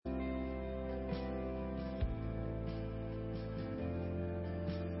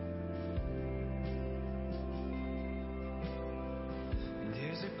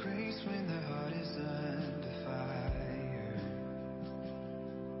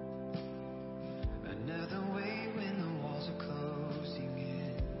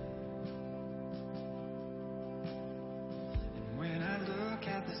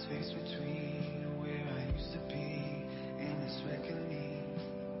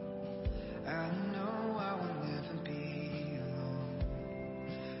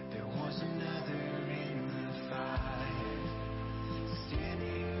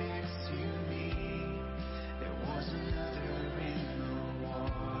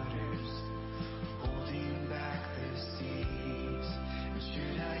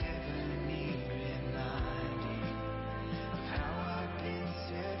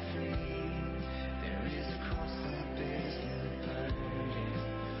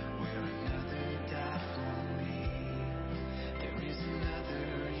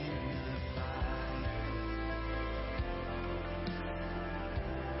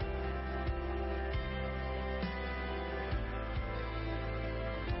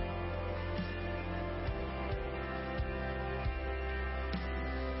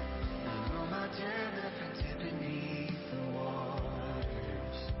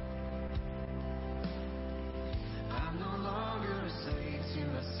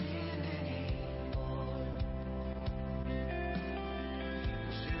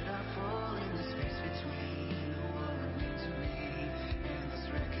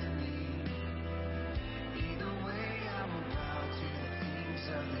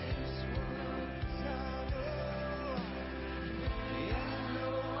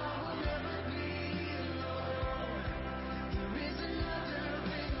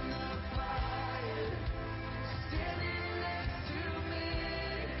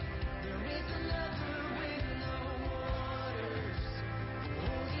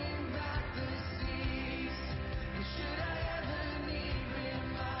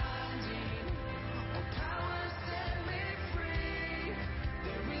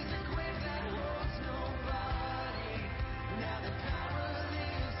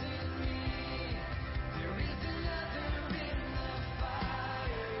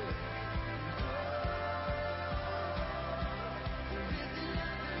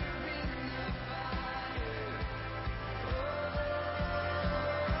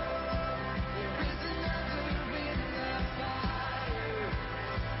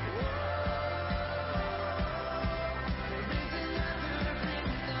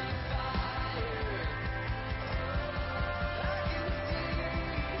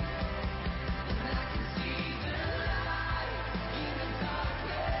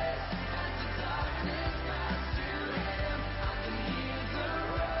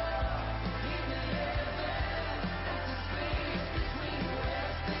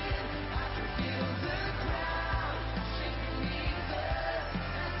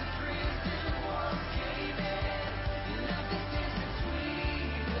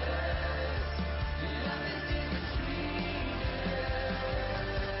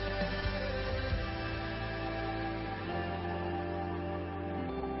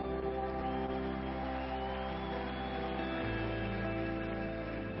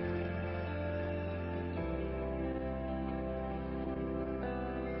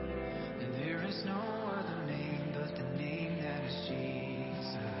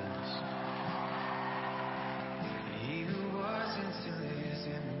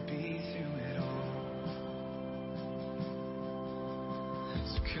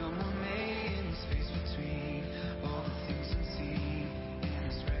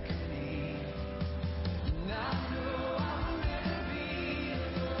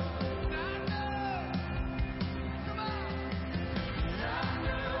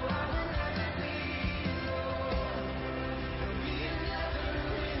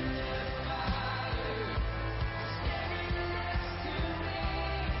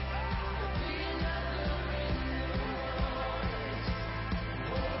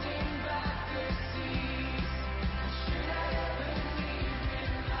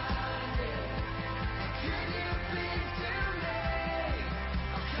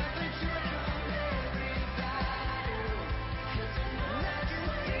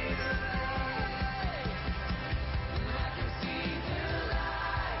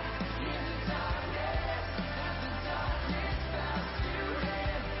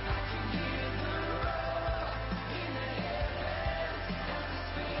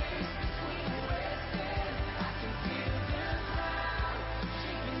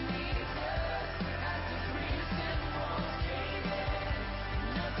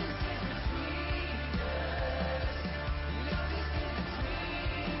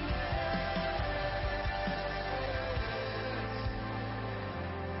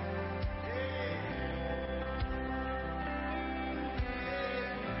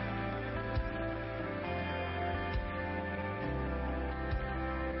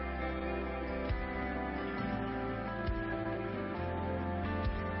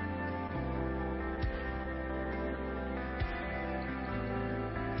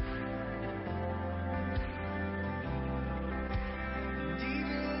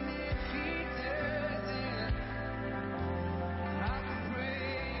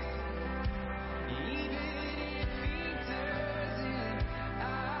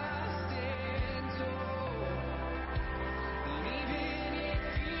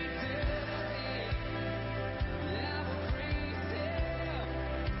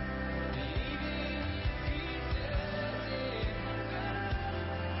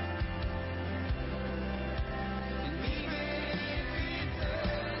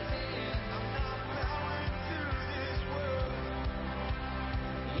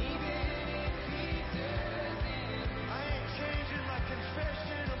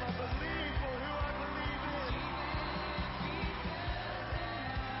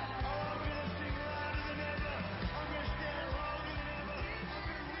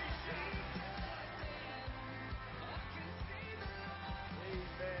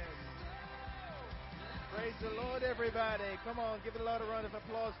Praise the Lord, everybody. Come on, give it a lot of round of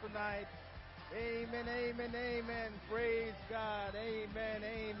applause tonight. Amen, amen, amen. Praise God. Amen,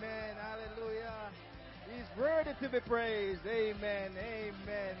 amen. Hallelujah. He's worthy to be praised. Amen,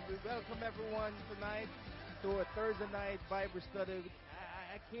 amen. We welcome everyone tonight to a Thursday night Bible study.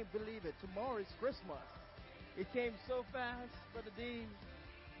 I can't believe it. Tomorrow is Christmas. It came so fast, Brother Dean.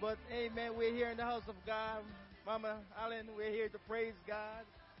 But amen, we're here in the house of God. Mama Allen, we're here to praise God.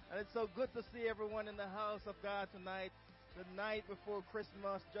 And it's so good to see everyone in the house of God tonight, the night before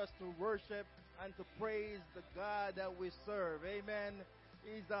Christmas, just to worship and to praise the God that we serve. Amen.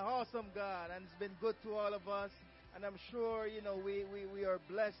 He's an awesome God, and it's been good to all of us. And I'm sure, we are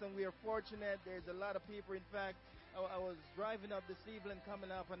blessed and we are fortunate. There's a lot of people. In fact, I was driving up this evening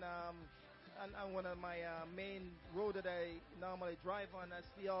coming up on one of my main road that I normally drive on. I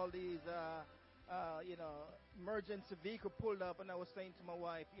see all these emergency vehicle pulled up, and I was saying to my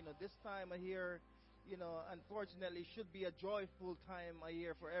wife, this time of year, unfortunately should be a joyful time of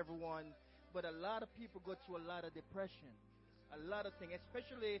year for everyone, but a lot of people go through a lot of depression, a lot of things,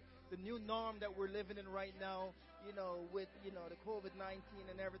 especially the new norm that we're living in right now, with, the COVID-19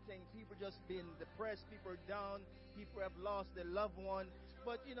 and everything. People just being depressed, people are down, people have lost their loved one.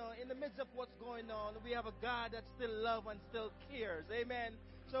 But, in the midst of what's going on, we have a God that still loves and still cares. Amen.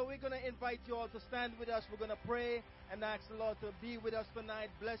 So we're going to invite you all to stand with us. We're going to pray and ask the Lord to be with us tonight.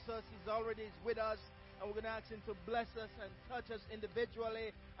 Bless us. He's already with us. And we're going to ask Him to bless us and touch us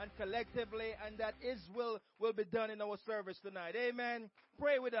individually and collectively, and that His will be done in our service tonight. Amen.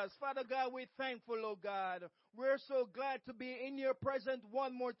 Pray with us. Father God, we're thankful, oh God. We're so glad to be in your presence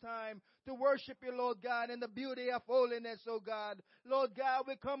one more time to worship you, Lord God, in the beauty of holiness, oh God. Lord God,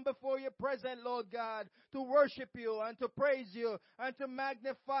 we come before your presence, Lord God, to worship you and to praise you and to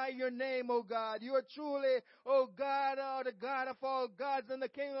magnify your name, oh God. You are truly, oh God, the God of all gods and the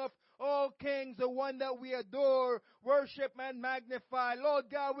King of all kings, the one that we adore, worship, and magnify. Lord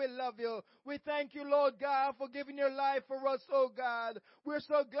God, we love you. We thank you, Lord God, for giving your life for us, oh God. We're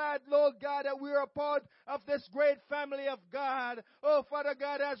so glad, Lord God, that we are a part of this great family of God. Oh, Father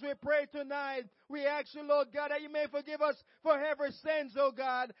God, as we pray tonight, we ask you, Lord God, that you may forgive us for every sins, oh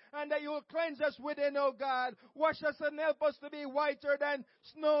God, and that you will cleanse us within, oh God. Wash us and help us to be whiter than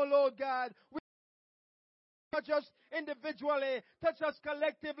snow, Lord God. Touch us individually. Touch us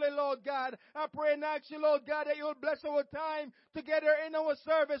collectively, Lord God. I pray and ask you, Lord God, that you'll bless our time together in our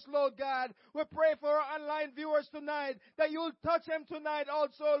service, Lord God. We pray for our online viewers tonight, that you'll touch them tonight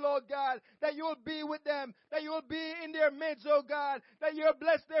also, Lord God. That you'll be with them. That you'll be in their midst, oh God. That you'll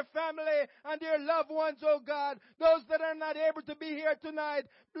bless their family and their loved ones, oh God. Those that are not able to be here tonight,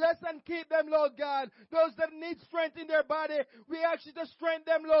 bless and keep them, Lord God. Those that need strength in their body, we ask you to strengthen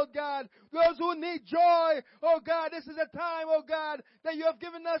them, Lord God. Those who need joy, oh God, this is a time, oh God, that you have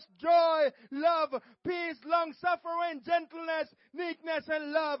given us joy, love, peace, long suffering, gentleness, meekness,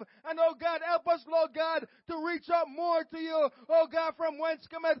 and love. And oh God, help us, Lord God, to reach out more to you, oh God, from whence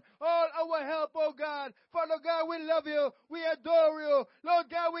cometh all our help, oh God. Father God, we love you. We adore you. Lord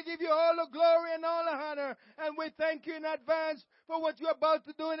God, we give you all the glory and all the honor. And we thank you in advance for what you're about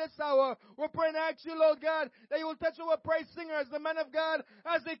to do in this hour. We pray and ask you, Lord God, that you will touch our praise singers, the men of God,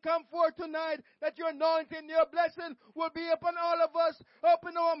 as they come forth tonight, that your anointing, your blessing will be upon all of us.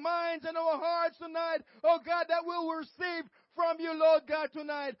 Open our minds and our hearts tonight, oh God, that we will receive from you, Lord God,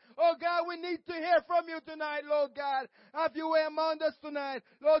 tonight. Oh God, we need to hear from you tonight, Lord God. Have your way among us tonight.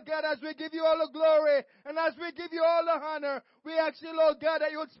 Lord God, as we give you all the glory and as we give you all the honor, we ask you, Lord God,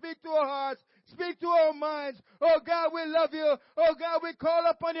 that you would speak to our hearts, speak to our minds. Oh God, we love you. Oh God, we call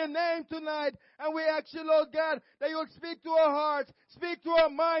upon your name tonight, and we ask you, Lord God, that you would speak to our hearts, speak to our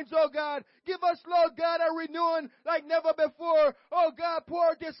minds, oh God. Give us, Lord God, a renewing like never before. Oh God, pour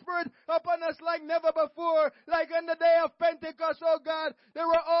out your Spirit upon us like never before, like on the day of Pentecost, oh God. They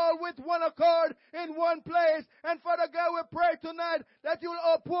were all with one accord in one place. And Father God, we pray tonight that you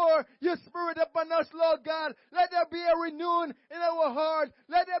will outpour your Spirit upon us, Lord God. Let there be a renewing in our heart.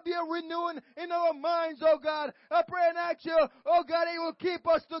 Let there be a renewing in our minds, oh God. I pray and ask you, oh God, that you will keep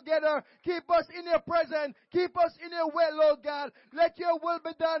us together. Keep us in your presence. Keep us in your way, Lord God. Let your will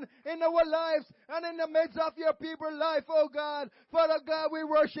be done in our lives and in the midst of your people's life, oh God. Father God, we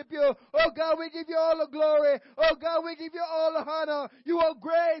worship you. Oh God, we give you all the glory. Oh God, we give you all the honor. You are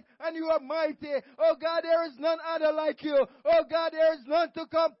great and you are mighty. Oh God, there is none other like you. Oh God, there is none to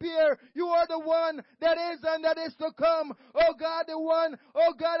compare. You are the one that is and that is to come. Oh God, the one,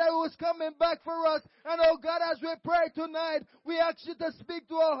 oh God, God, who is coming back for us. And oh God, as we pray tonight, we ask you to speak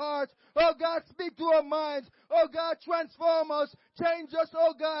to our hearts. Oh God, speak to our minds. Oh God, transform us. Change us,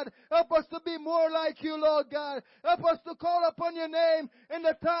 oh God. Help us to be more like you, Lord God. Help us to call upon your name in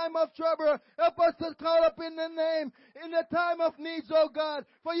the time of trouble. Help us to call up in the name in the time of needs, oh God.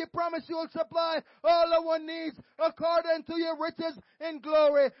 For you promise you will supply all our needs according to your riches in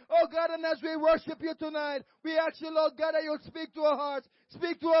glory. Oh God, and as we worship you tonight, we ask you, Lord God, that you'll speak to our hearts.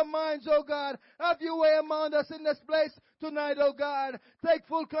 Speak to our minds, oh God. Have your way among us in this place tonight, oh God. Take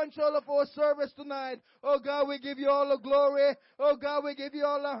full control of our service tonight. Oh God, we give you all the glory. Oh God, we give you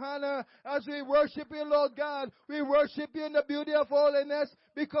all the honor as we worship you, Lord God. We worship you in the beauty of holiness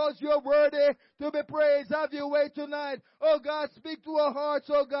because you're worthy to be praised. Have your way tonight. Oh God, speak to our hearts,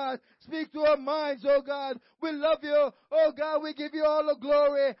 oh God. Speak to our minds, oh God. We love you. Oh God, we give you all the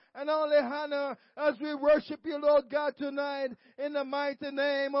glory and all the honor as we worship you, Lord God, tonight. In the mighty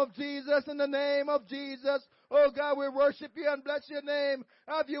name of Jesus, in the name of Jesus. Oh God, we worship you and bless your name.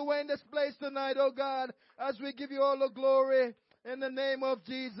 Have your way in this place tonight, oh God, as we give you all the glory in the name of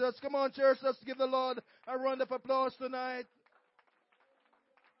Jesus. Come on, church, let's give the Lord a round of applause tonight.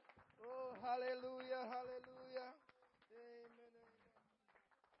 Oh, hallelujah, hallelujah.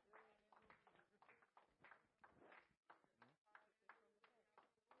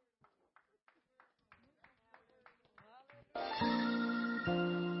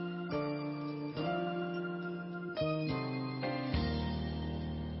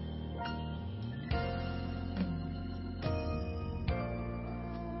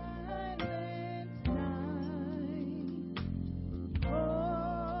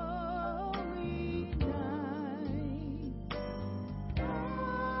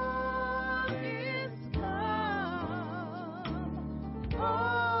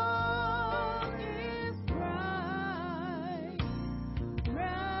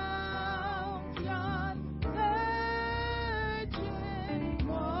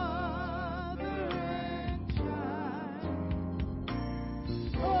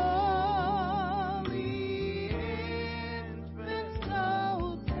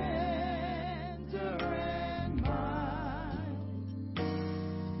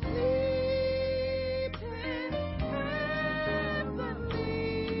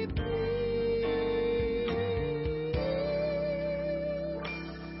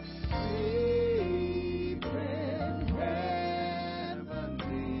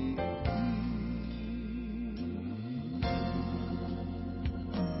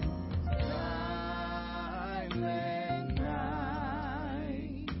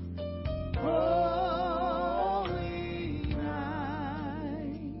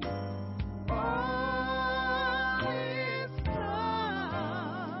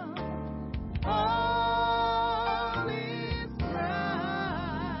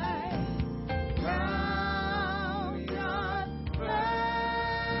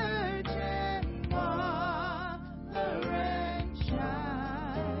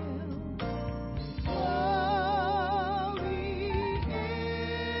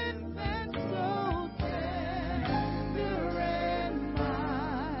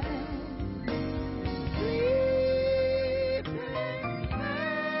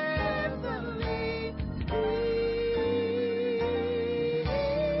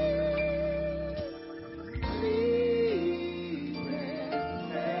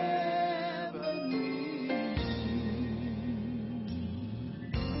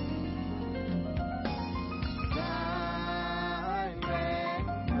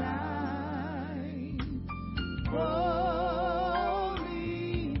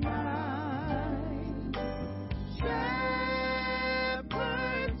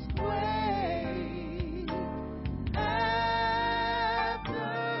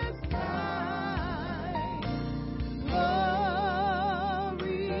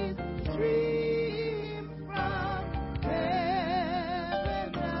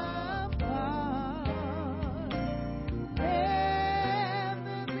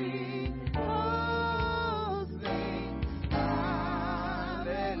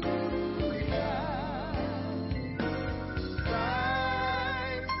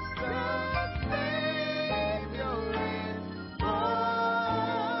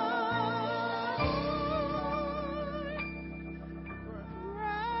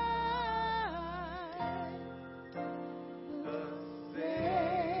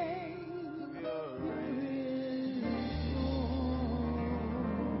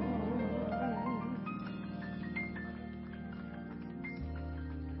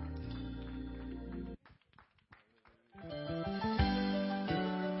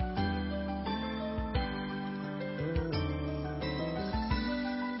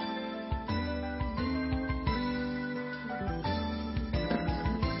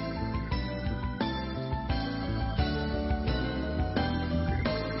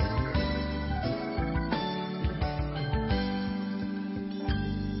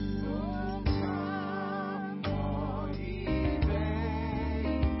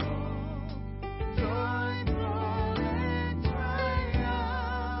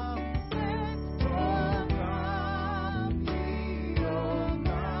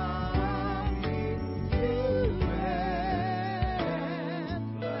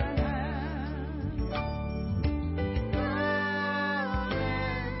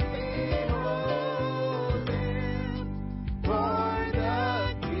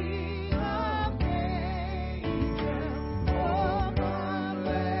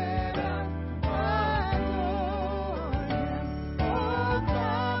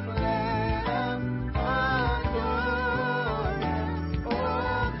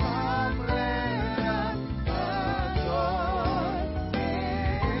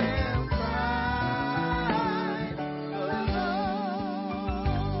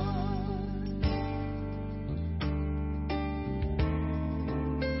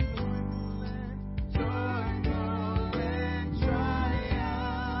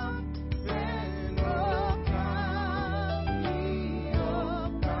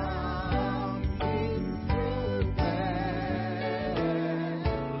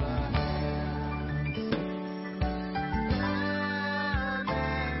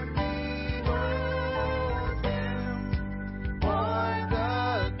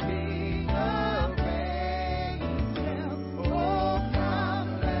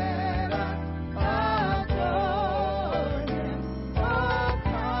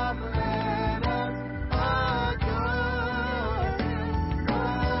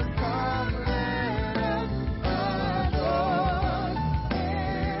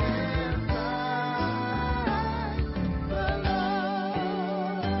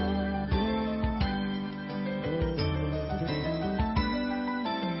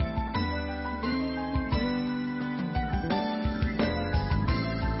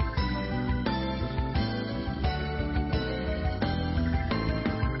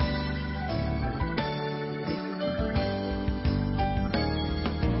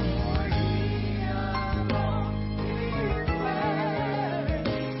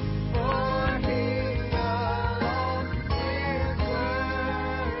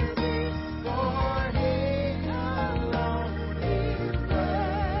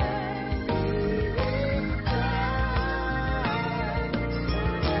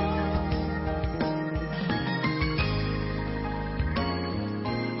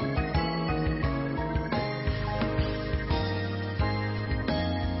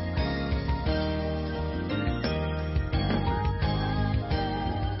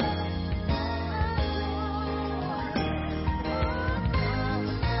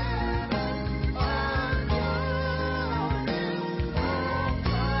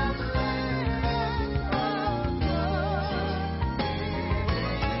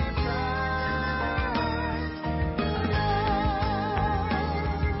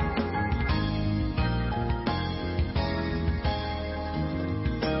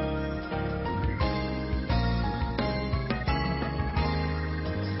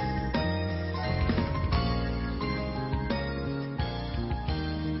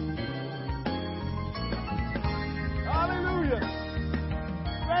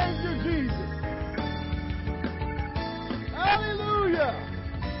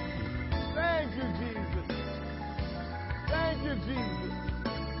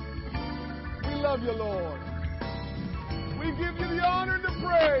 love you, Lord. We give you the honor and the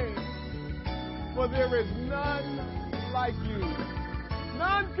praise, for there is none like you.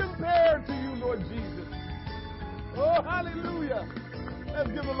 None compared to you, Lord Jesus. Oh, hallelujah.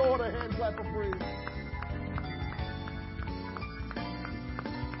 Let's give the Lord a hand clap of praise.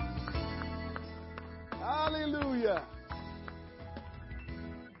 Hallelujah.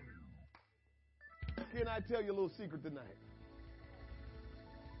 Can I tell you a little secret tonight?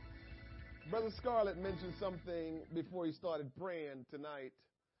 Brother Scarlett mentioned something before he started praying tonight.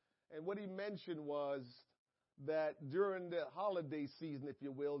 And what he mentioned was that during the holiday season, if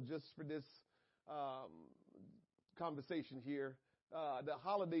you will, just for this conversation here, the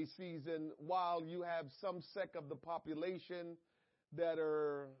holiday season, while you have some sect of the population that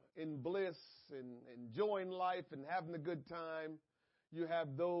are in bliss and enjoying life and having a good time, you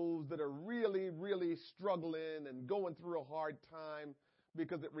have those that are really, really struggling and going through a hard time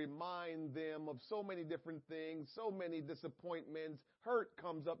because it reminds them of so many different things, so many disappointments. Hurt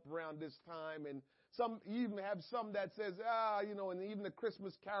comes up around this time, and you even have some that says, and even the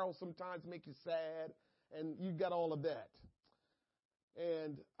Christmas carols sometimes make you sad, and you got all of that.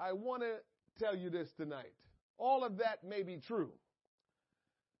 And I want to tell you this tonight. All of that may be true.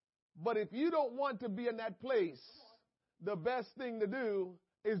 But if you don't want to be in that place, the best thing to do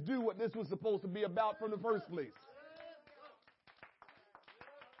is do what this was supposed to be about from the first place.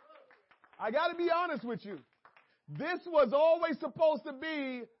 I got to be honest with you. This was always supposed to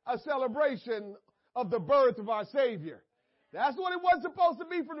be a celebration of the birth of our Savior. That's what it was supposed to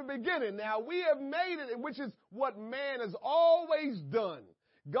be from the beginning. Now, we have made it, which is what man has always done.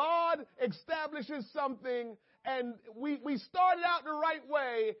 God establishes something, and we started out the right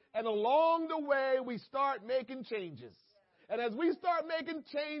way, and along the way, we start making changes. And as we start making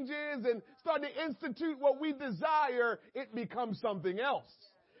changes and start to institute what we desire, it becomes something else.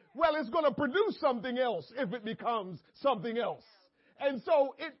 Well, it's going to produce something else if it becomes something else. And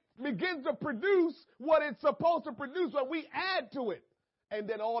so it begins to produce what it's supposed to produce, but we add to it. And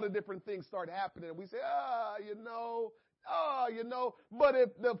then all the different things start happening. And we say, But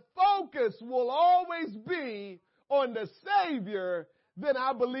if the focus will always be on the Savior, then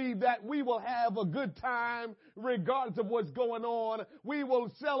I believe that we will have a good time regardless of what's going on. We will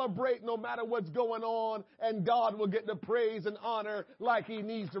celebrate no matter what's going on, and God will get the praise and honor like he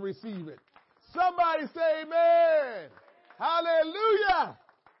needs to receive it. Somebody say amen. Hallelujah.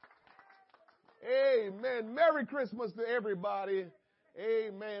 Amen. Merry Christmas to everybody.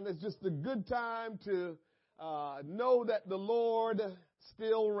 Amen. It's just a good time to know that the Lord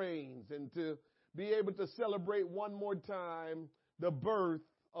still reigns and to be able to celebrate one more time the birth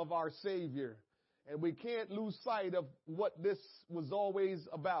of our Savior. And we can't lose sight of what this was always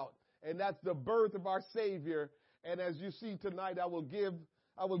about. And that's the birth of our Savior. And as you see tonight, I will get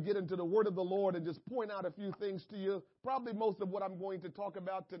into the word of the Lord and just point out a few things to you. Probably most of what I'm going to talk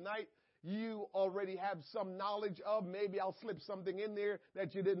about tonight, you already have some knowledge of. Maybe I'll slip something in there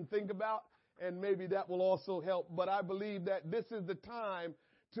that you didn't think about, and maybe that will also help. But I believe that this is the time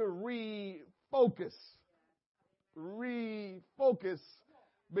to refocus,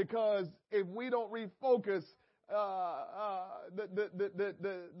 because if we don't refocus,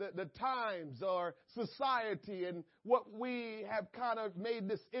 the times or society and what we have kind of made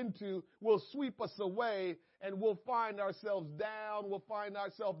this into will sweep us away, and we'll find ourselves down, we'll find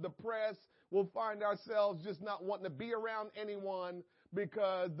ourselves depressed, we'll find ourselves just not wanting to be around anyone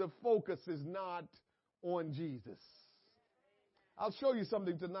because the focus is not on Jesus. I'll show you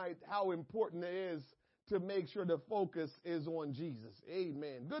something tonight, how important it is to make sure the focus is on Jesus.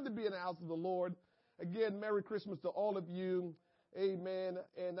 Amen. Good to be in the house of the Lord. Again, Merry Christmas to all of you. Amen.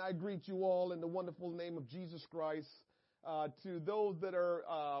 And I greet you all in the wonderful name of Jesus Christ. To those that are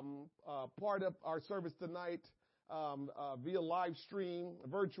part of our service tonight via live stream,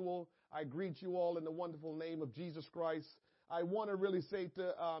 virtual, I greet you all in the wonderful name of Jesus Christ. I want to really say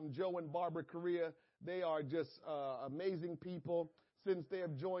to Joe and Barbara Correa, they are just amazing people since they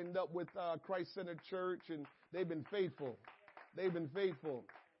have joined up with Christ Centered Church, and they've been faithful. They've been faithful.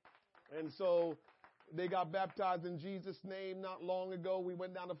 And so they got baptized in Jesus' name not long ago. We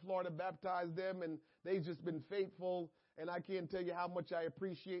went down to Florida, baptized them, and they've just been faithful. And I can't tell you how much I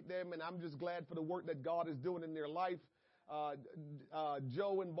appreciate them, and I'm just glad for the work that God is doing in their life.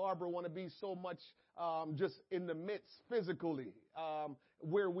 Joe and Barbara want to be so much just in the midst physically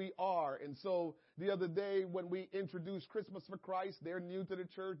where we are. And so the other day when we introduced Christmas for Christ, they're new to the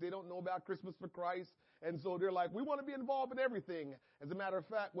church. They don't know about Christmas for Christ. And so they're like, we want to be involved in everything. As a matter of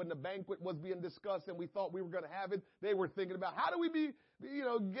fact, when the banquet was being discussed and we thought we were going to have it, they were thinking about how do we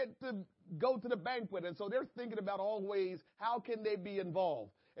get to go to the banquet. And so they're thinking about all ways, how can they be involved?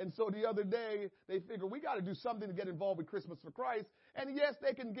 And so the other day, they figure we got to do something to get involved with Christmas for Christ. And yes,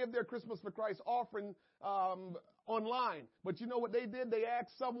 they can give their Christmas for Christ offering online. But you know what they did? They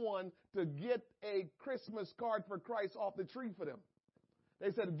asked someone to get a Christmas card for Christ off the tree for them.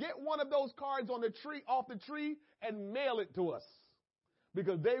 They said, get one of those cards off the tree and mail it to us.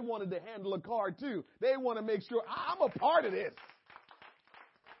 Because they wanted to handle a card too. They want to make sure I'm a part of this.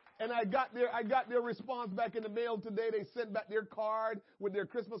 And I got their response back in the mail today. They sent back their card with their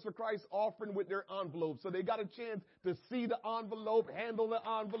Christmas for Christ offering with their envelope. So they got a chance to see the envelope, handle the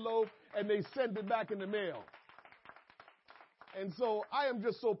envelope, and they sent it back in the mail. And so I am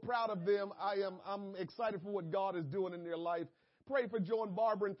just so proud of them. I'm excited for what God is doing in their life. Pray for Joe and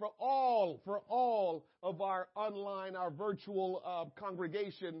Barbara and for all of our online, our virtual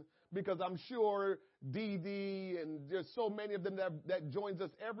congregation, because I'm sure Dee Dee and there's so many of them that joins us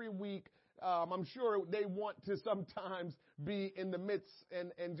every week. I'm sure they want to sometimes be in the midst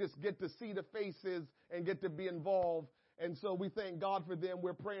and just get to see the faces and get to be involved. And so we thank God for them.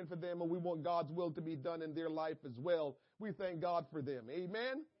 We're praying for them, and we want God's will to be done in their life as well. We thank God for them.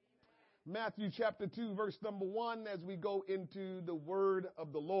 Amen. Matthew chapter 2, verse number 1, as we go into the word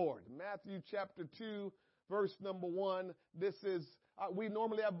of the Lord. Matthew chapter 2, verse number 1. This is, we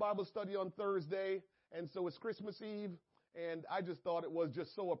normally have Bible study on Thursday, and so it's Christmas Eve, and I just thought it was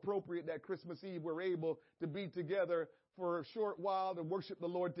just so appropriate that Christmas Eve we're able to be together for a short while to worship the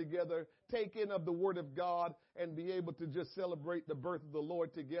Lord together, take in of the Word of God, and be able to just celebrate the birth of the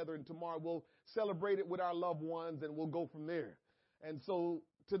Lord together. And tomorrow we'll celebrate it with our loved ones, and we'll go from there. And so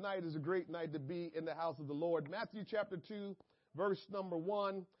tonight is a great night to be in the house of the Lord. Matthew chapter 2, verse number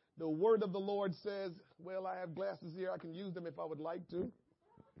 1. The word of the Lord says, well, I have glasses here. I can use them if I would like to.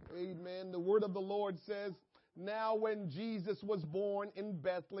 Amen. The word of the Lord says, now when Jesus was born in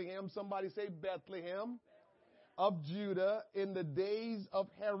Bethlehem, somebody say Bethlehem, of Judah, in the days of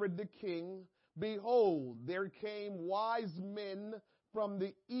Herod the king, behold, there came wise men from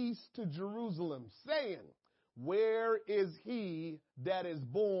the east to Jerusalem, saying, where is he that is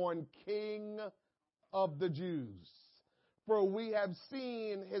born King of the Jews? For we have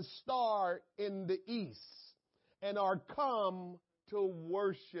seen his star in the east and are come to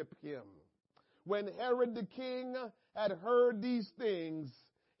worship him. When Herod the king had heard these things,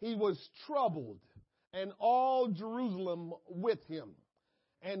 he was troubled, and all Jerusalem with him.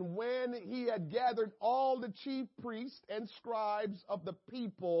 And when he had gathered all the chief priests and scribes of the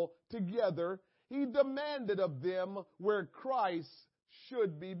people together, he demanded of them where Christ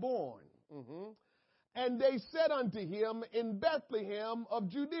should be born. And they said unto him, in Bethlehem of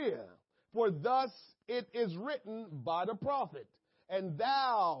Judea, for thus it is written by the prophet, and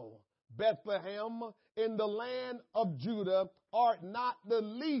thou, Bethlehem, in the land of Judah, art not the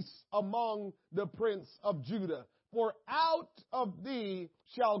least among the prince of Judah. For out of thee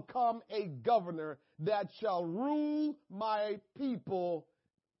shall come a governor that shall rule my people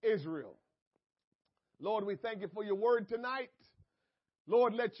Israel. Lord, we thank you for your word tonight.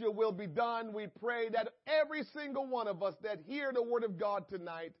 Lord, let your will be done. We pray that every single one of us that hear the word of God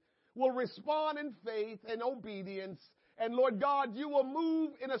tonight will respond in faith and obedience. And Lord God, you will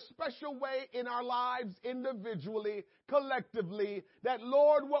move in a special way in our lives individually, collectively, that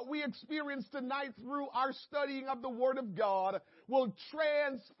Lord, what we experience tonight through our studying of the Word of God will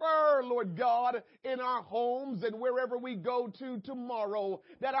transfer, Lord God, in our homes and wherever we go to tomorrow,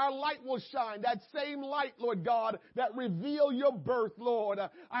 that our light will shine, that same light, Lord God, that reveal your birth, Lord.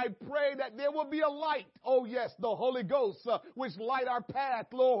 I pray that there will be a light, oh yes, the Holy Ghost, which light our path,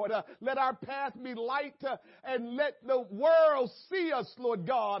 Lord. Let our path be light and let the world see us, Lord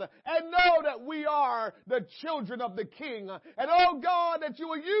God, and know that we are the children of the King. And oh God, that you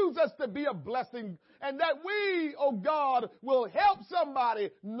will use us to be a blessing, and that we, oh God, will help somebody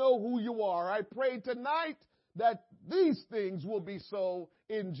know who you are. I pray tonight that these things will be so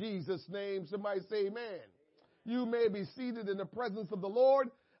in Jesus' name. Somebody say amen. You may be seated in the presence of the Lord.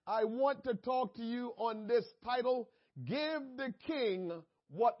 I want to talk to you on this title, Give the King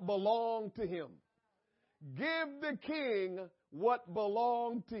What Belonged to Him. Give the King what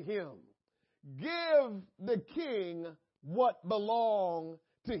belonged to him. Give the King what belonged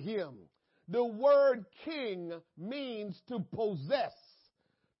to him. The word king means to possess,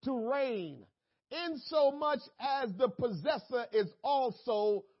 to reign, in so much as the possessor is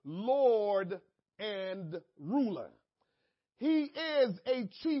also Lord and ruler. He is a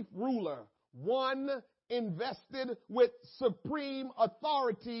chief ruler, one invested with supreme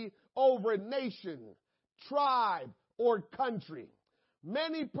authority over a nation, tribe, or country.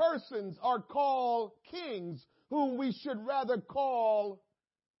 Many persons are called kings, whom we should rather call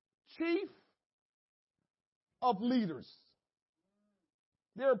chief of leaders.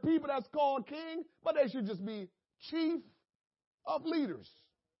 There are people that's called king, but they should just be chief of leaders.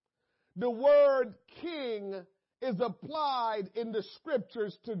 The word king is applied in the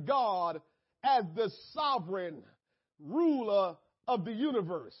scriptures to God as the sovereign ruler of the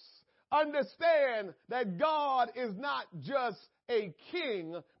universe. Understand that God is not just a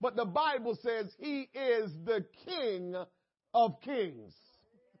king, but the Bible says he is the King of kings.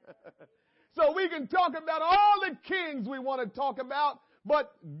 So we can talk about all the kings we want to talk about,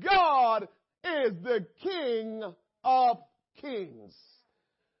 but God is the King of kings.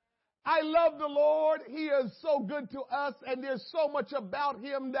 I love the Lord. He is so good to us, and there's so much about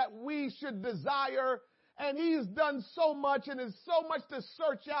him that we should desire. And he's done so much, and there's so much to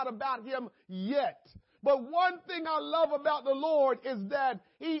search out about him yet. But one thing I love about the Lord is that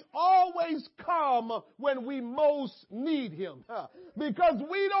he always comes when we most need him. Because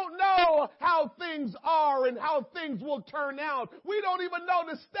we don't know how things are and how things will turn out. We don't even know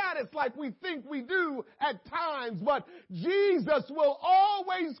the status like we think we do at times. But Jesus will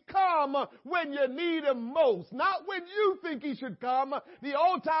always come when you need him most. Not when you think he should come. The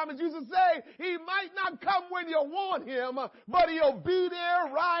old timers used to say he might not come when you want him, but he'll be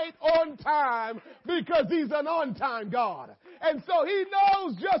there right on time because he's an on-time God. And so he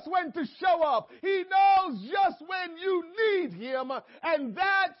knows just when to show up. He knows just when you need him. And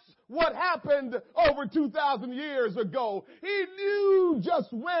that's what happened over 2,000 years ago. He knew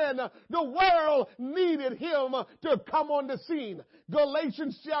just when the world needed him to come on the scene.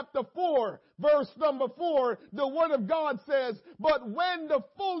 Galatians chapter 4, verse number 4, the word of God says, "But when the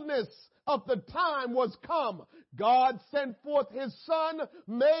fullness of the time was come, God sent forth his son,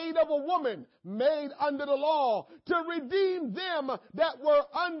 made of a woman, made under the law, to redeem them that were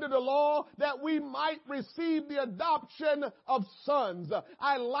under the law, that we might receive the adoption of sons."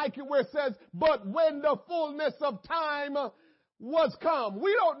 I like it where it says, "But when the fullness of time was come."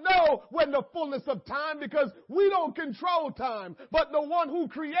 We don't know when the fullness of time because we don't control time. But the one who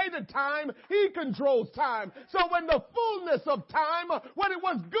created time, he controls time. So when the fullness of time, when it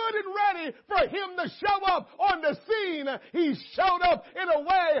was good and ready for him to show up on the scene, he showed up in a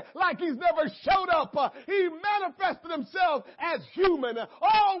way like he's never showed up. He manifested himself as human,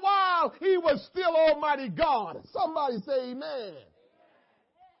 all while he was still Almighty God. Somebody say amen.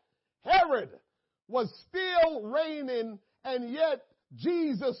 Herod was still reigning, and yet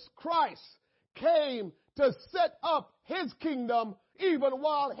Jesus Christ came to set up his kingdom even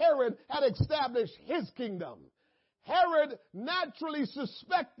while Herod had established his kingdom. Herod naturally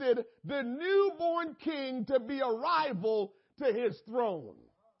suspected the newborn king to be a rival to his throne.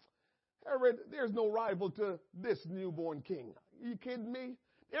 Herod, there's no rival to this newborn king. Are you kidding me?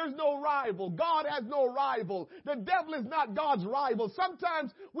 There's no rival. God has no rival. The devil is not God's rival.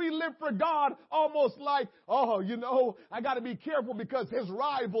 Sometimes we live for God almost like, I got to be careful because his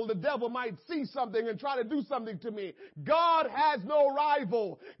rival, the devil, might see something and try to do something to me. God has no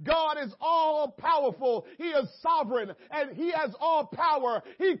rival. God is all powerful. He is sovereign and he has all power.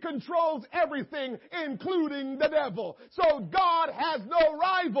 He controls everything, including the devil. So God has no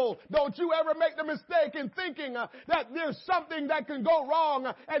rival. Don't you ever make the mistake in thinking that there's something that can go wrong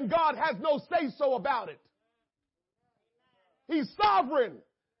and God has no say-so about it. He's sovereign.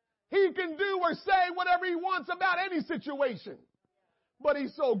 He can do or say whatever he wants about any situation. But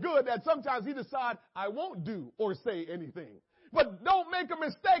he's so good that sometimes he decides, I won't do or say anything. But don't make a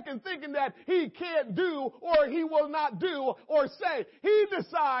mistake in thinking that he can't do or he will not do or say. He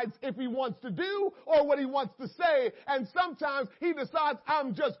decides if he wants to do or what he wants to say. And sometimes he decides,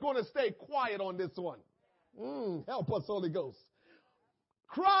 I'm just going to stay quiet on this one. Help us, Holy Ghost.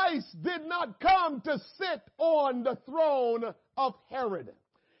 Christ did not come to sit on the throne of Herod.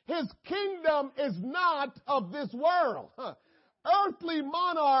 His kingdom is not of this world. Earthly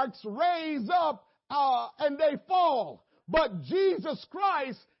monarchs raise up and they fall. But Jesus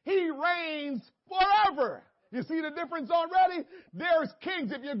Christ, he reigns forever. You see the difference already? There's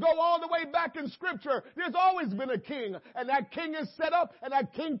kings. If you go all the way back in Scripture, there's always been a king. And that king is set up and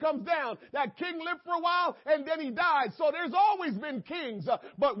that king comes down. That king lived for a while and then he died. So there's always been kings.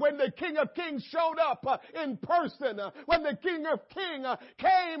 But when the King of Kings showed up in person, when the King of Kings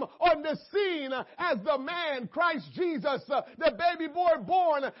came on the scene as the man, Christ Jesus, the baby boy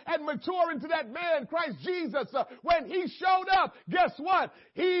born and mature into that man, Christ Jesus, when he showed up, guess what?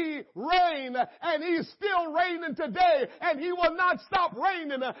 He reigned and he's still reigning today, and he will not stop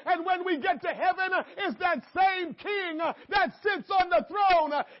reigning. And when we get to heaven, it's that same king that sits on the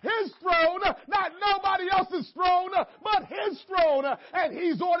throne, his throne, not nobody else's throne, but his throne. And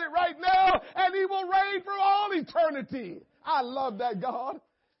he's on it right now, and he will reign for all eternity. I love that God.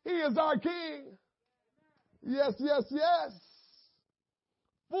 He is our king. Yes, yes, yes.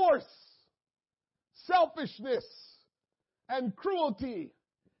 force, selfishness, and cruelty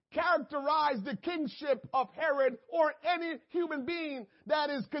characterized the kingship of Herod or any human being that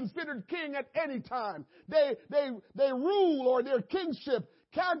is considered king at any time. They rule, or their kingship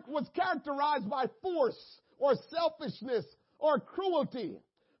was characterized by force or selfishness or cruelty.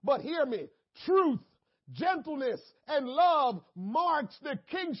 But hear me, truth, gentleness, and love marks the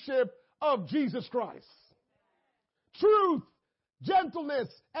kingship of Jesus Christ. Truth, gentleness,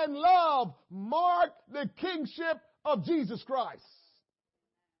 and love mark the kingship of Jesus Christ.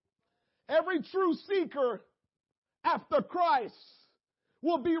 Every true seeker after Christ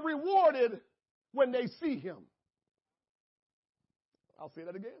will be rewarded when they see him. I'll say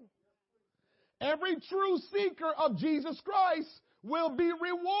that again. Every true seeker of Jesus Christ will be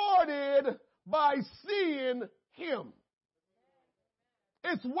rewarded by seeing him.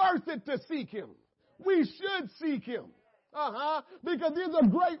 It's worth it to seek him. We should seek him. Because there's a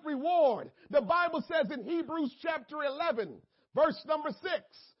great reward. The Bible says in Hebrews chapter 11, verse number 6,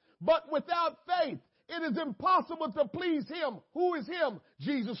 but without faith, it is impossible to please him. Who is him?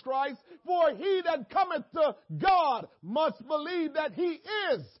 Jesus Christ. For he that cometh to God must believe that he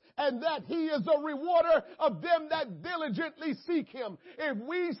is, and that he is a rewarder of them that diligently seek him. If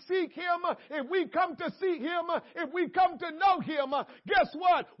we seek him, if we come to see him, if we come to know him, guess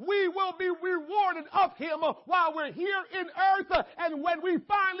what? We will be rewarded of him while we're here in earth. And when we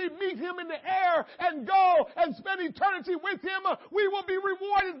finally meet him in the air and go and spend eternity with him, we will be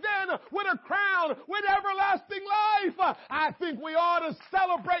rewarded then with a crown, with everlasting life. I think we ought to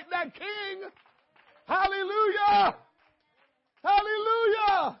celebrate that King. Hallelujah!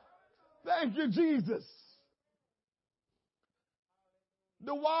 Hallelujah! Thank you, Jesus.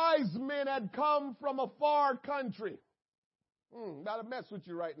 The wise men had come from a far country. Gotta mess with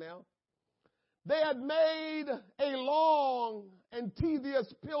you right now. They had made a long and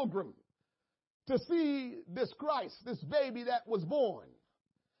tedious pilgrim to see this Christ, this baby that was born.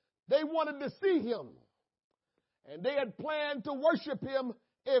 They wanted to see him. And they had planned to worship him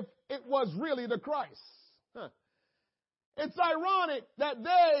if it was really the Christ. It's ironic that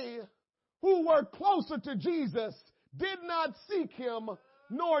they who were closer to Jesus did not seek him,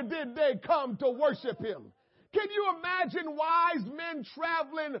 nor did they come to worship him. Can you imagine wise men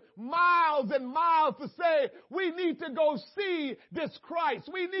traveling miles and miles to say, we need to go see this Christ.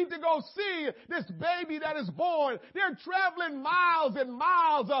 We need to go see this baby that is born. They're traveling miles and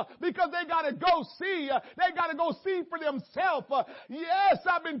miles because they got to go see. They got to go see for themselves. Yes,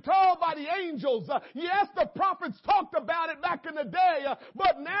 I've been told by the angels. Yes, the prophets talked about it back in the day.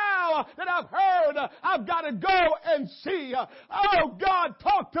 But now that I've heard, I've got to go and see. Oh, God,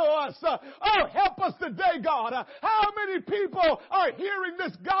 talk to us. Oh, help us today, God. How many people are hearing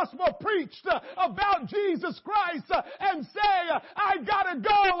this gospel preached about Jesus Christ and say, I gotta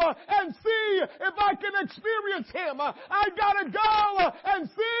go and see if I can experience him. I gotta go and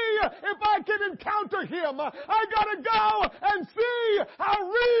see if I can encounter him. I gotta go and see how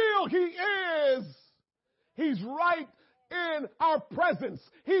real he is. He's right in our presence.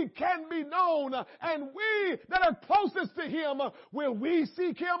 He can be known, and we that are closest to him, will we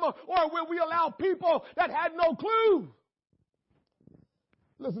seek him, or will we allow people that had no clue?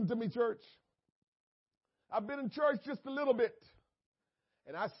 Listen to me, church. I've been in church just a little bit,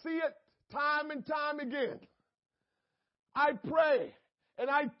 and I see it time and time again. I pray and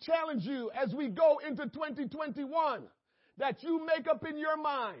I challenge you as we go into 2021 that you make up in your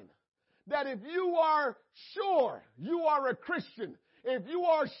mind that if you are sure you are a Christian, if you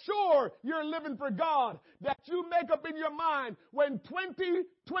are sure you're living for God, that you make up in your mind when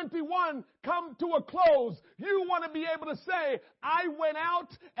 2021 come to a close, you want to be able to say, I went out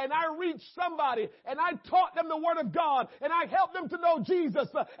and I reached somebody and I taught them the Word of God and I helped them to know Jesus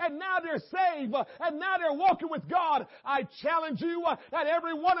and now they're saved and now they're walking with God. I challenge you that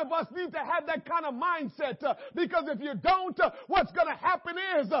every one of us needs to have that kind of mindset because if you don't, what's going to happen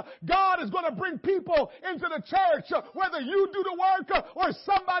is God is going to bring people into the church, whether you do the work or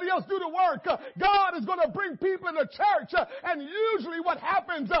somebody else do the work. God is going to bring people in the church, and usually what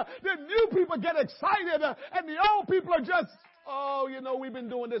happens, the new people get excited, and the old people are just, oh, you know, we've been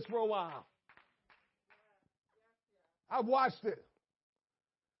doing this for a while. I've watched it.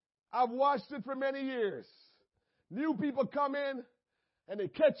 I've watched it for many years. New people come in, and they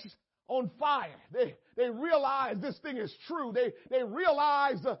catch on fire. They realize this thing is true. They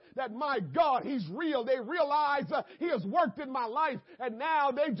realize that my God, he's real. They realize he has worked in my life. And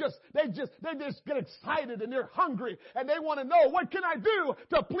now they just get excited and they're hungry and they want to know, what can I do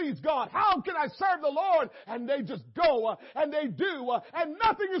to please God? How can I serve the Lord? And they just go and they do. And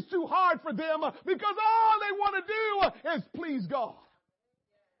nothing is too hard for them because all they want to do is please God.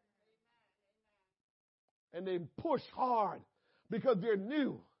 and they push hard because they're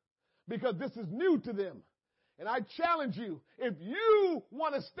new, because this is new to them. And I challenge you, if you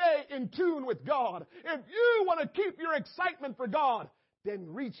want to stay in tune with God, if you want to keep your excitement for God, then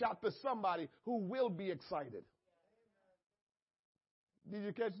reach out to somebody who will be excited. Did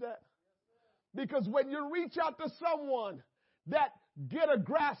you catch that? Because when you reach out to someone that get a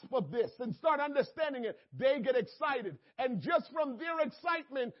grasp of this and start understanding it, they get excited. And just from their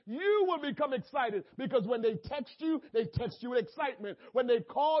excitement, you will become excited. Because when they text you with excitement. When they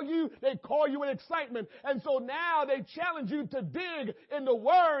call you with excitement. And so now they challenge you to dig in the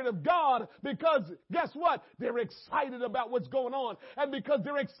Word of God, because guess what? They're excited about what's going on. And because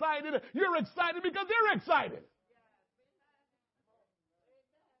they're excited, you're excited because they're excited.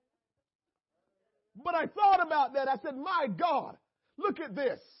 But I thought about that. I said, my God, look at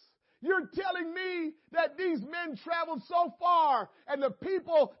this. You're telling me that these men traveled so far, and the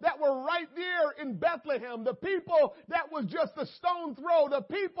people that were right there in Bethlehem, the people that was just a stone throw, the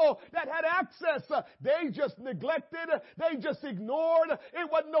people that had access, they just neglected, they just ignored. It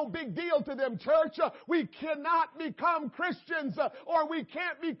wasn't no big deal to them, church. We cannot become Christians, or we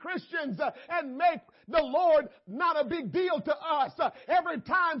can't be Christians and make the Lord not a big deal to us. Every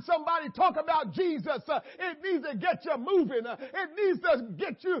time somebody talk about Jesus, it needs to get you moving. It needs to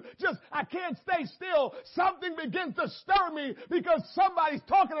get you I can't stay still. Something begins to stir me because somebody's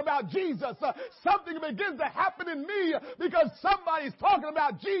talking about Jesus. Something begins to happen in me because somebody's talking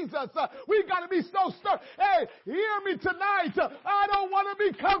about Jesus. We got to be so stirred. Hey, hear me tonight. I don't want to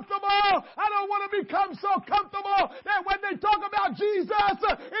be comfortable. I don't want to become so comfortable that when they talk about Jesus,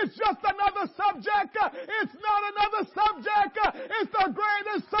 it's just another subject. It's not another subject. It's the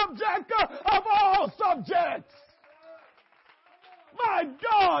greatest subject of all subjects. My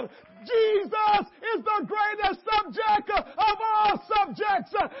God, Jesus is the greatest subject of all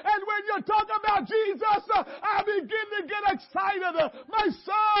subjects. And when you talk about Jesus, I begin to get excited. My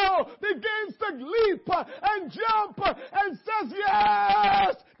soul begins to leap and jump and says,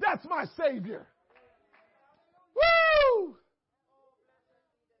 yes, that's my Savior. Woo!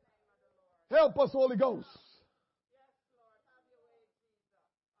 Help us, Holy Ghost.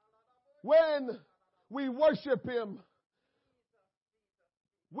 When we worship Him,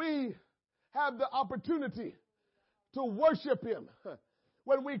 we have the opportunity to worship Him.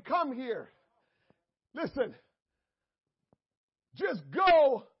 When we come here, listen, just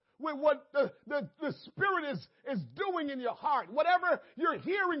go with what the Spirit is doing in your heart. Whatever you're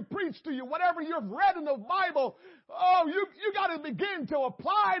hearing preached to you, whatever you've read in the Bible, you got to begin to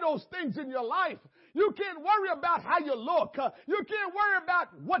apply those things in your life. You can't worry about how you look. You can't worry about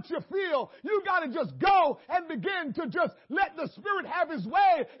what you feel. You got to just go and begin to just let the Spirit have His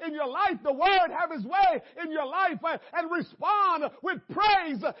way in your life, the Word have His way in your life, and respond with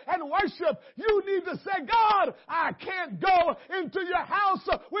praise and worship. You need to say, God, I can't go into your house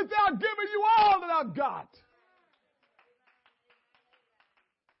without giving you all that I've got.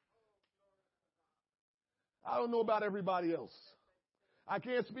 I don't know about everybody else. I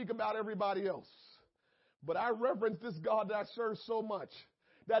can't speak about everybody else. But I reverence this God that I serve so much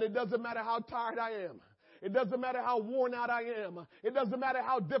that it doesn't matter how tired I am. It doesn't matter how worn out I am. It doesn't matter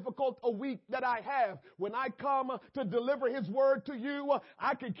how difficult a week that I have. When I come to deliver His word to you,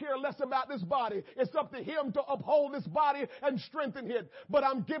 I can care less about this body. It's up to Him to uphold this body and strengthen it. But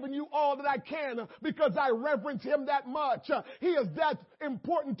I'm giving you all that I can because I reverence Him that much. He is that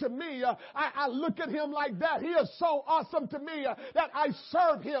important to me. I look at Him like that. He is so awesome to me that I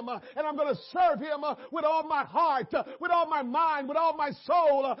serve Him. And I'm going to serve Him with all my heart, with all my mind, with all my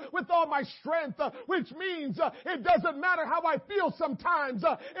soul, with all my strength, which means it doesn't matter how I feel sometimes.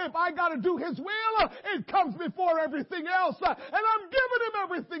 If I got to do His will, it comes before everything else. And I'm giving Him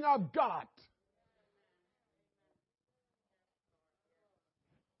everything I've got.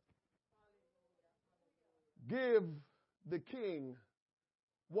 Give the King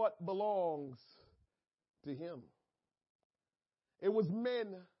what belongs to Him. It was men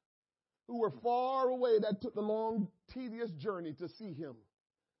who were far away that took the long, tedious journey to see Him.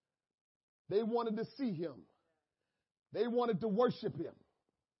 They wanted to see Him. They wanted to worship Him.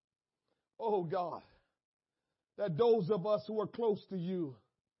 Oh God, that those of us who are close to you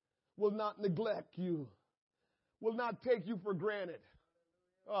will not neglect you, will not take you for granted.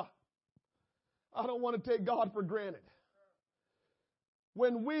 I don't want to take God for granted.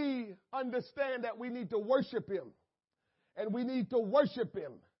 When we understand that we need to worship Him, and we need to worship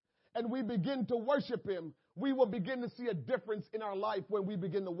Him, and we begin to worship Him, we will begin to see a difference in our life when we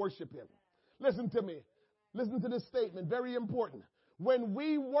begin to worship Him. Listen to me. Listen to this statement. Very important. When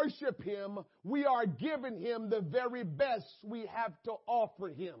we worship Him, we are giving Him the very best we have to offer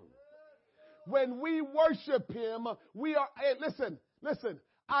Him. When we worship him, we are, hey, listen,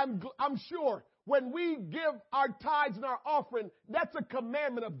 I'm sure when we give our tithes and our offering, that's a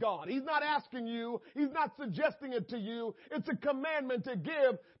commandment of God. He's not asking you. He's not suggesting it to you. It's a commandment to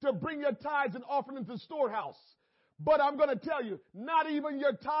give, to bring your tithes and offering into the storehouse. But I'm going to tell you, not even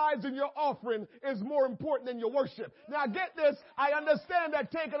your tithes and your offering is more important than your worship. Now get this, I understand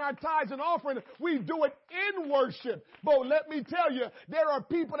that taking our tithes and offering, we do it in worship. But let me tell you, there are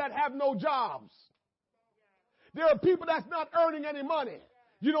people that have no jobs. There are people that's not earning any money.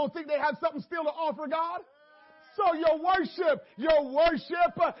 You don't think they have something still to offer God? So your worship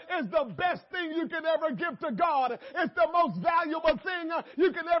is the best thing you can ever give to God. It's the most valuable thing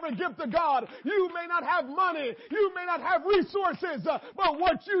you can ever give to God. You may not have money. You may not have resources. But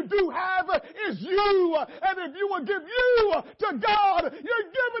what you do have is you. And if you will give you to God,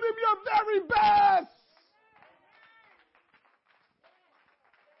 you're giving him your very best.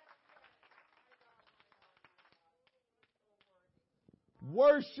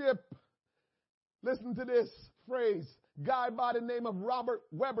 Worship. Listen to this phrase. Guy by the name of Robert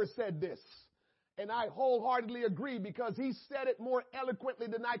Weber said this. And I wholeheartedly agree because he said it more eloquently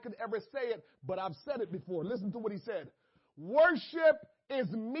than I could ever say it. But I've said it before. Listen to what he said. Worship is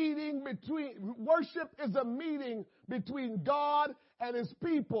a meeting between God and his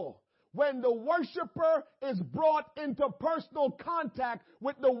people. When the worshiper is brought into personal contact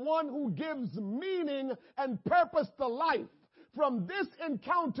with the one who gives meaning and purpose to life. From this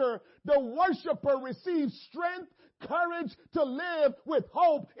encounter, the worshiper receives strength, courage to live with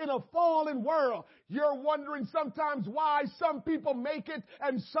hope in a fallen world. You're wondering sometimes why some people make it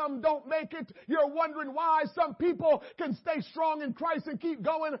and some don't make it. You're wondering why some people can stay strong in Christ and keep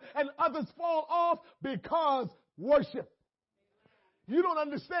going and others fall off because worship. You don't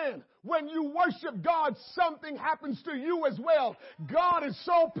understand. When you worship God, something happens to you as well. God is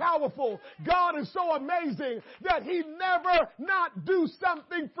so powerful. God is so amazing that he never not do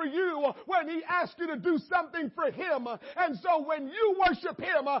something for you when he asks you to do something for him. And so when you worship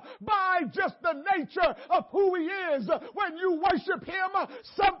him by just the nature of who he is, when you worship him,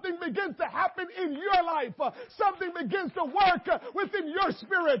 something begins to happen in your life. Something begins to work within your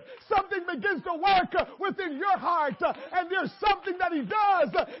spirit. Something begins to work within your heart. And there's something that he does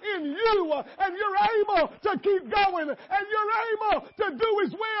in you, and you're able to keep going, and you're able to do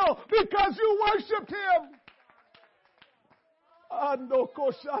his will because you worshiped him.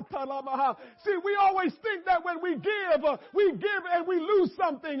 See, we always think that when we give and we lose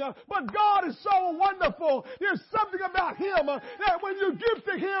something. But God is so wonderful. There's something about him that when you give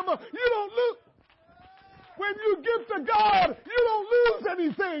to him, you don't lose. When you give to God, you don't lose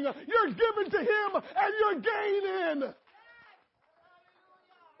anything. You're giving to him and you're gaining.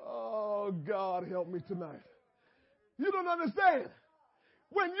 Oh, God, help me tonight. You don't understand.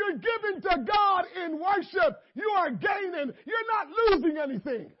 When you're giving to God in worship, you are gaining. You're not losing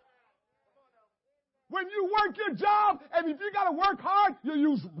anything. When you work your job, and if you got to work hard, you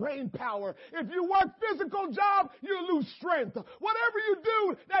use brain power. If you work physical job, you lose strength. Whatever you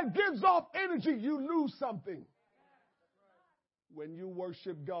do that gives off energy, you lose something. When you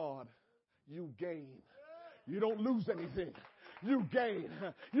worship God, you gain. You don't lose anything. You gain.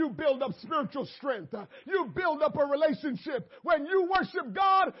 You build up spiritual strength. You build up a relationship. When you worship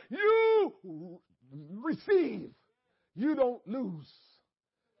God, you receive. You don't lose.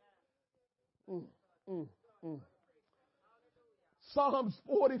 Psalms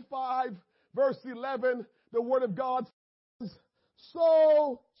 45, verse 11, the word of God says,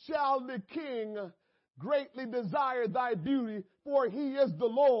 so shall the king greatly desire thy beauty, for he is the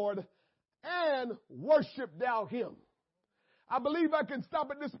Lord, and worship thou him. I believe I can stop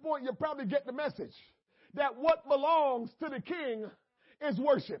at this point. You'll probably get the message that what belongs to the king is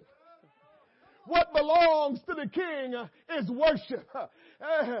worship. What belongs to the king is worship.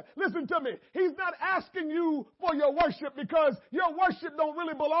 Listen to me. He's not asking you for your worship because your worship don't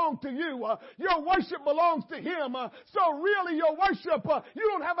really belong to you. Your worship belongs to him. So really your worship, you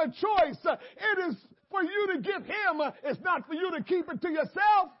don't have a choice. It is for you to give him. It's not for you to keep it to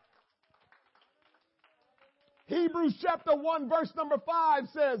yourself. Hebrews chapter 1 verse number 5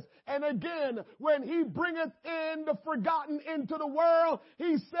 says, and again, when he bringeth in the forgotten into the world,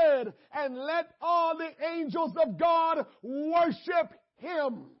 he said, and let all the angels of God worship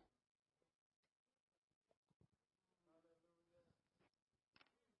him.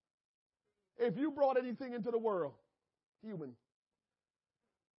 If you brought anything into the world, human,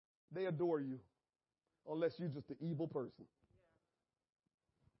 they adore you, unless you're just an evil person.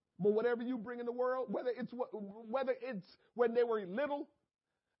 But whatever you bring in the world, whether it's when they were little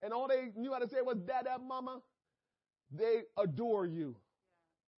and all they knew how to say was dada, mama, they adore you.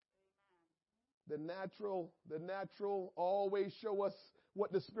 The natural always show us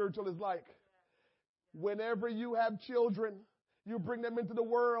what the spiritual is like. Whenever you have children, you bring them into the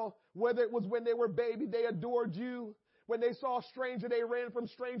world, whether it was when they were baby, they adored you. When they saw a stranger, they ran from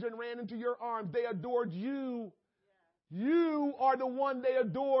stranger and ran into your arms. They adored you. You are the one they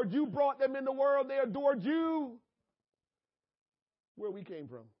adored. You brought them in the world. They adored you. Where we came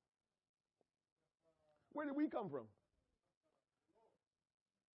from. Where did we come from?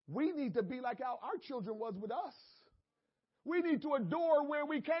 We need to be like how our children was with us. We need to adore where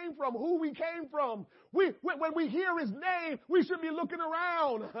we came from, who we came from. When we hear his name, we should be looking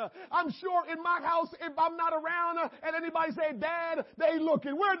around. I'm sure in my house, if I'm not around and anybody say, Dad, they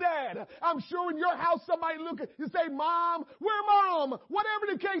looking. Where Dad? I'm sure in your house, somebody looking. You say, Mom, where Mom? Whatever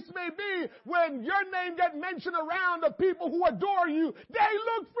the case may be, when your name get mentioned around the people who adore you, they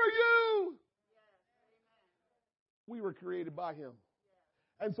look for you. We were created by him.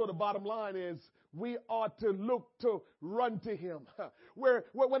 And so the bottom line is we ought to look to run to him.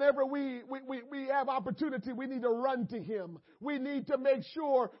 Whenever we have opportunity, we need to run to him. We need to make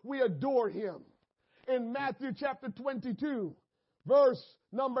sure we adore him. In Matthew chapter 22, verse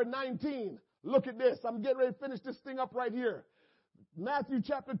number 19, look at this. I'm getting ready to finish this thing up right here. Matthew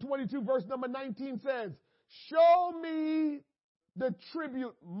chapter 22, verse number 19 says, show me the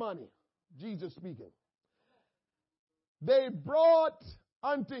tribute money. Jesus speaking. They brought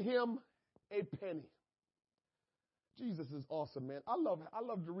unto him a penny. Jesus is awesome, man. I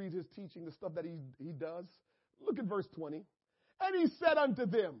love to read his teaching, the stuff that he does. Look at verse 20. And he said unto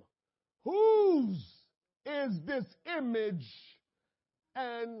them, whose is this image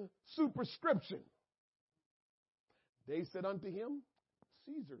and superscription? They said unto him,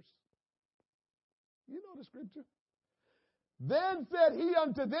 Caesar's. You know the scripture. Then said he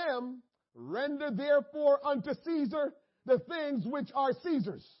unto them, render therefore unto Caesar the things which are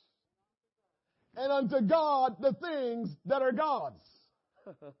Caesar's, and unto God the things that are God's.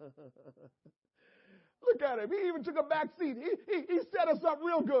 Look at him. He even took a back seat. He set us up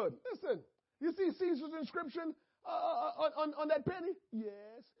real good. Listen, you see Caesar's inscription on that penny?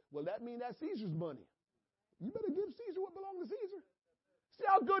 Yes. Well, that means that's Caesar's money. You better give Caesar what belongs to Caesar. See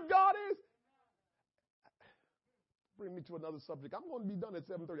how good God is? Bring me to another subject. I'm going to be done at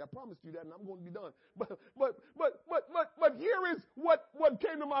 7:30. I promised you that, and I'm going to be done. But here is what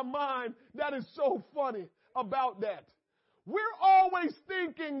came to my mind that is so funny about that. We're always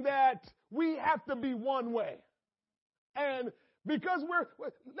thinking that we have to be one way. And because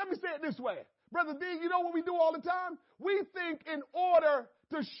let me say it this way. Brother D, you know what we do all the time? We think in order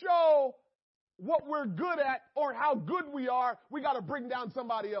to show what we're good at or how good we are, we got to bring down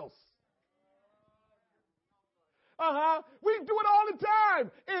somebody else. We do it all the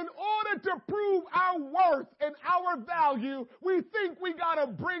time. In order to prove our worth and our value, we think we got to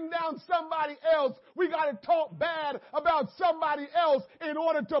bring down somebody else. We got to talk bad about somebody else in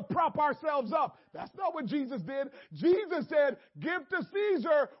order to prop ourselves up. That's not what Jesus did. Jesus said, give to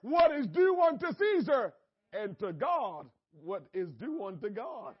Caesar what is due unto Caesar, and to God what is due unto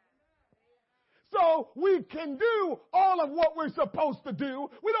God. So we can do all of what we're supposed to do.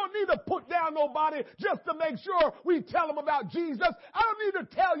 We don't need to put down nobody just to make sure we tell them about Jesus. I don't need to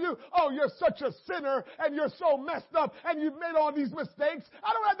tell you, oh, you're such a sinner and you're so messed up and you've made all these mistakes.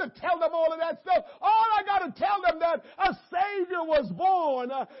 I don't have to tell them all of that stuff. All I got to tell them that a Savior was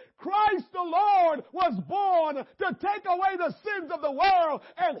born. Christ the Lord was born to take away the sins of the world,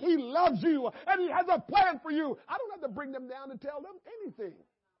 and he loves you and he has a plan for you. I don't have to bring them down and tell them anything.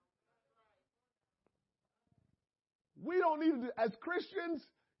 We don't need to, as Christians,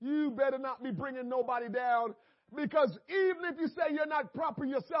 you better not be bringing nobody down, because even if you say you're not propping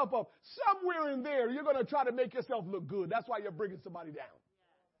yourself up, somewhere in there, you're going to try to make yourself look good. That's why you're bringing somebody down.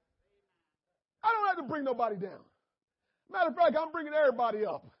 I don't have to bring nobody down. Matter of fact, I'm bringing everybody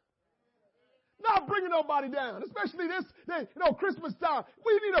up. Not bringing nobody down, especially this, Christmas time.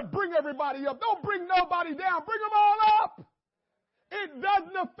 We need to bring everybody up. Don't bring nobody down. Bring them all up. It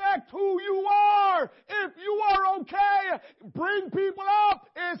doesn't affect who you are. If you are okay, bring people up.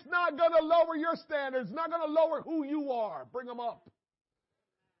 It's not going to lower your standards. It's not going to lower who you are. Bring them up.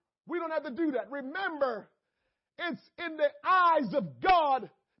 We don't have to do that. Remember, it's in the eyes of God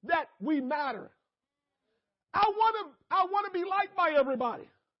that we matter. I want to be liked by everybody.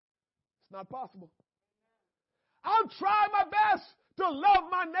 It's not possible. I'll try my best to love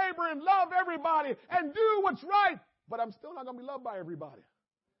my neighbor and love everybody and do what's right. But I'm still not going to be loved by everybody.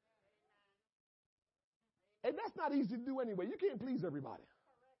 And that's not easy to do anyway. You can't please everybody.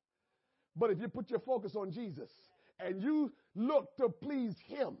 But if you put your focus on Jesus and you look to please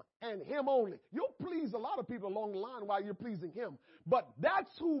him and him only, you'll please a lot of people along the line while you're pleasing him. But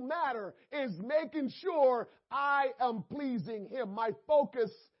that's who matter, is making sure I am pleasing him. My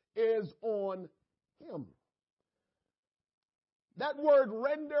focus is on him. That word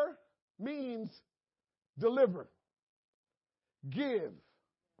render means deliver, give,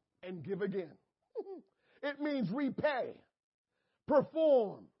 and give again. It means repay,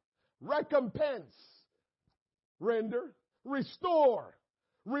 perform, recompense, render, restore,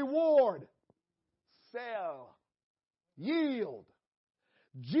 reward, sell, yield.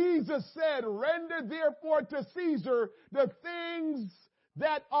 Jesus said, render therefore to Caesar the things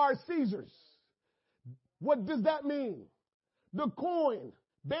that are Caesar's. What does that mean? The coin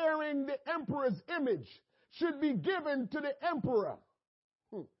bearing the emperor's image should be given to the emperor.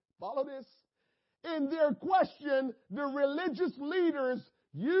 Follow this? In their question, the religious leaders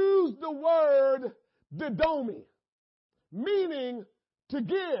used the word didomi, meaning to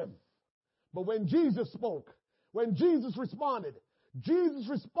give. But when Jesus spoke, when Jesus responded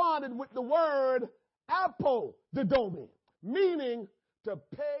with the word apodidomi, meaning to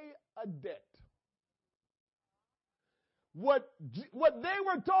pay a debt. What they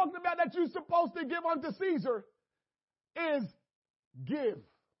were talking about that you're supposed to give unto Caesar is give.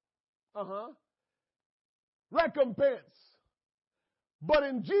 Recompense. But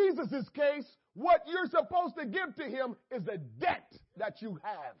in Jesus' case, what you're supposed to give to him is a debt that you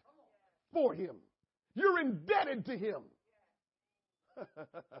have for him. You're indebted to him.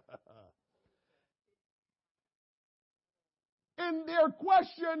 In their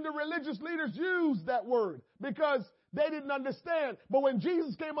question, the religious leaders used that word because they didn't understand. But when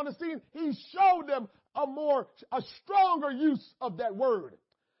Jesus came on the scene, he showed them a stronger use of that word.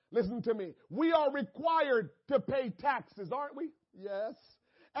 Listen to me. We are required to pay taxes, aren't we? Yes.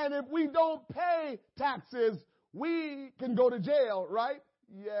 And if we don't pay taxes, we can go to jail, right?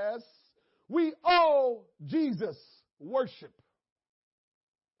 Yes. We owe Jesus worship.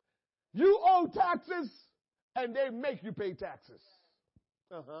 You owe taxes, and they make you pay taxes.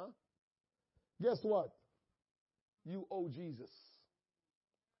 Guess what? You owe Jesus.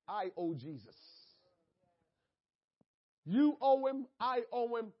 I owe Jesus. You owe him, I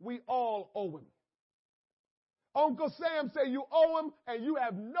owe him, we all owe him. Uncle Sam say you owe him and you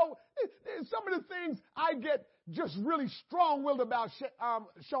have some of the things I get just really strong-willed about,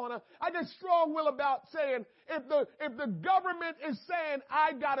 Shauna. I get strong-willed about saying if the government is saying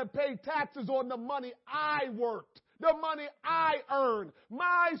I got to pay taxes on the money I worked, the money I earned,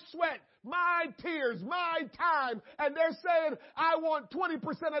 my sweat, my tears, my time, and they're saying I want 20%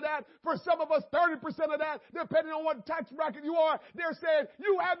 of that, for some of us 30% of that, depending on what tax bracket you are. They're saying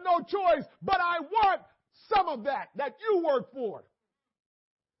you have no choice, but I want some of that you work for.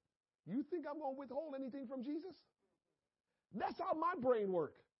 You think I'm going to withhold anything from Jesus? That's how my brain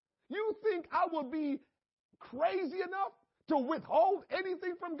works. You think I will be crazy enough to withhold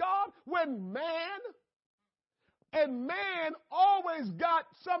anything from God when man always got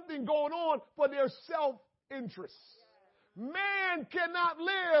something going on for their self-interest. Man cannot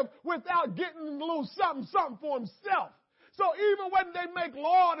live without getting a little something for himself. So even when they make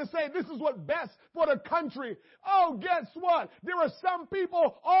law to say this is what's best for the country, oh, guess what? There are some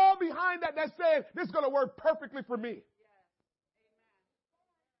people all behind that say this is going to work perfectly for me.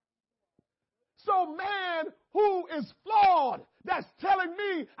 So man who is flawed, that's telling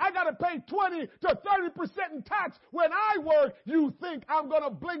me I got to pay 20 to 30% in tax when I work, you think I'm going to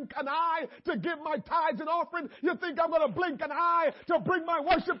blink an eye to give my tithes and offering? You think I'm going to blink an eye to bring my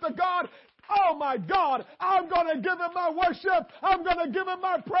worship to God? Oh my God, I'm going to give him my worship. I'm going to give him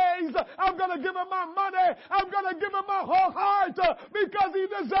my praise. I'm going to give him my money. I'm going to give him my whole heart because he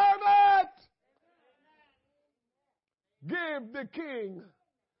deserves it. Give the king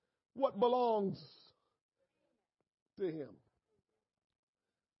what belongs to him.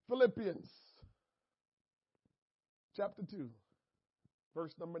 Philippians chapter 2,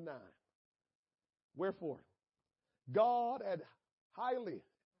 verse number 9. Wherefore, God had highly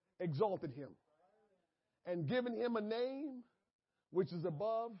exalted him and given him a name which is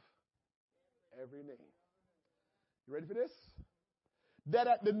above every name. You ready for this? That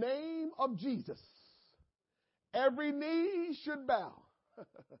at the name of Jesus, every knee should bow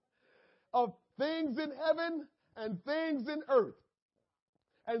of things in heaven and things in earth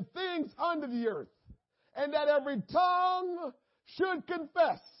and things under the earth, and that every tongue should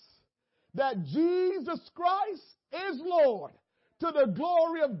confess that Jesus Christ is Lord, to the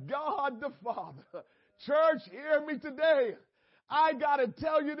glory of God the Father. Church, hear me today. I got to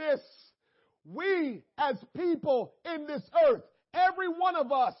tell you this. We as people in this earth, every one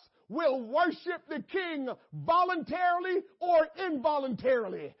of us, will worship the King voluntarily or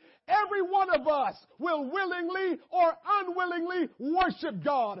involuntarily. Every one of us will willingly or unwillingly worship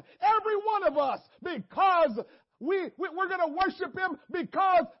God. Every one of us, because we're going to worship Him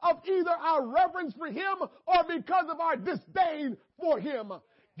because of either our reverence for Him or because of our disdain for Him.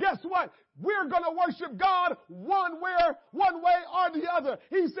 Guess what? We're going to worship God one way or the other.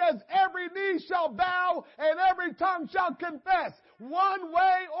 He says every knee shall bow and every tongue shall confess. One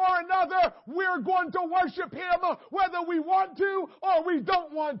way or another, we're going to worship Him whether we want to or we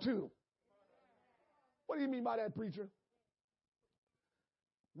don't want to. What do you mean by that, preacher?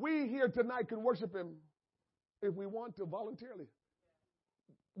 We here tonight can worship Him if we want to voluntarily.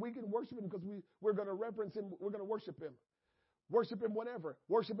 We can worship Him because we're going to reverence Him. We're going to worship Him. Worship Him whenever.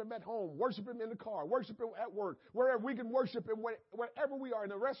 Worship Him at home. Worship Him in the car. Worship Him at work. Wherever we can worship Him, wherever we are, in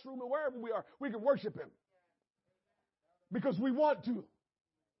the restroom or wherever we are, we can worship Him. Because we want to.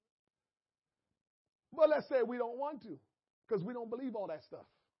 But let's say we don't want to because we don't believe all that stuff.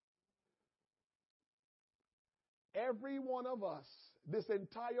 Every one of us, this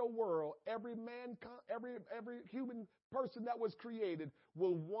entire world, every human person that was created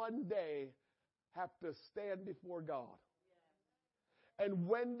will one day have to stand before God. And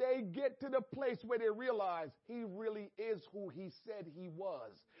when they get to the place where they realize He really is who He said He was,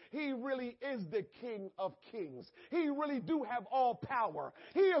 He really is the King of Kings, He really do have all power,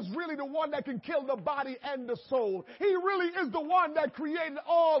 He is really the one that can kill the body and the soul, He really is the one that created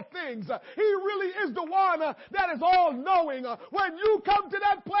all things, He really is the one that is all knowing. When you come to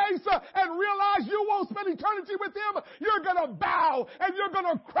that place and realize you won't spend eternity with Him, you're going to bow and you're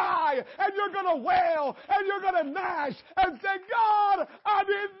going to cry and you're going to wail and you're going to gnash and say, God, I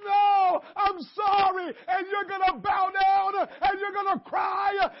didn't know. I'm sorry. And you're going to bow down and you're going to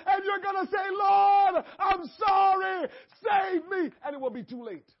cry and you're going to say, Lord, I'm sorry. Save me. And it will be too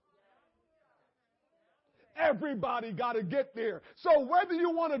late. Everybody got to get there. So whether you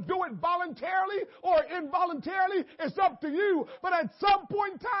want to do it voluntarily or involuntarily, it's up to you. But at some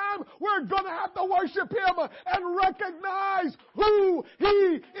point in time, we're going to have to worship Him and recognize who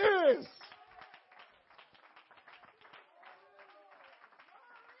He is.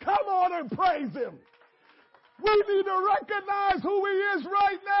 Come on and praise Him. We need to recognize who He is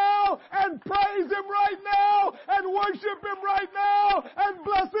right now and praise Him right now and worship Him right now and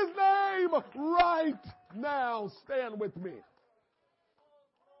bless His name right now. Stand with me.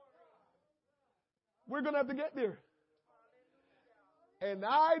 We're going to have to get there. And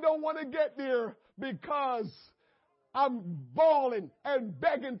I don't want to get there because I'm bawling and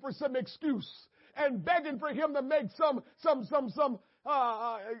begging for some excuse and begging for Him to make some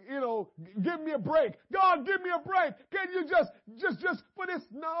give me a break. God, give me a break. Can you just for this?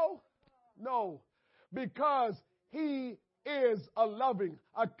 No. Because He is a loving,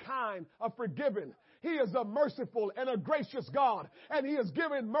 a kind, a forgiving. He is a merciful and a gracious God. And He is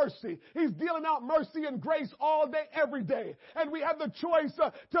giving mercy. He's dealing out mercy and grace all day, every day. And we have the choice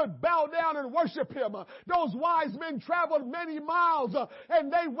to bow down and worship Him. Those wise men traveled many miles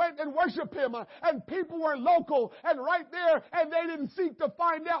and they went and worshiped Him. And people were local and right there and they didn't seek to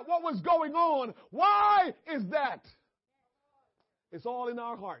find out what was going on. Why is that? It's all in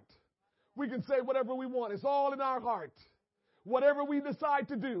our heart. We can say whatever we want. It's all in our heart. Whatever we decide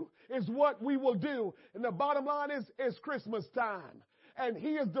to do is what we will do. And the bottom line is, it's Christmas time. And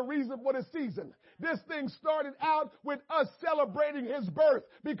He is the reason for the season. This thing started out with us celebrating His birth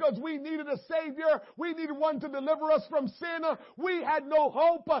because we needed a Savior. We needed one to deliver us from sin. We had no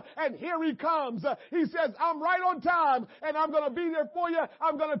hope. And here He comes. He says, I'm right on time and I'm going to be there for you.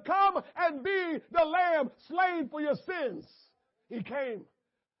 I'm going to come and be the Lamb slain for your sins. He came.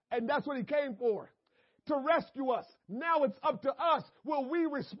 And that's what He came for. To rescue us. Now it's up to us. Will we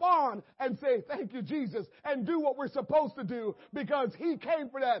respond and say, thank you, Jesus, and do what we're supposed to do because He came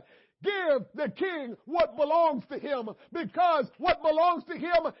for that. Give the King what belongs to Him because what belongs to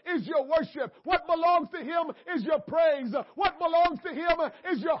Him is your worship. What belongs to Him is your praise. What belongs to Him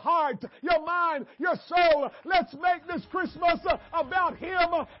is your heart, your mind, your soul. Let's make this Christmas about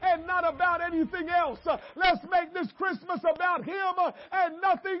Him and not about anything else. Let's make this Christmas about Him and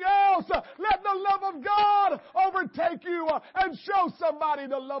nothing else. Let the love of God overtake you and show somebody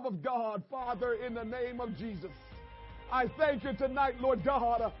the love of God. Father, in the name of Jesus, I thank you tonight, Lord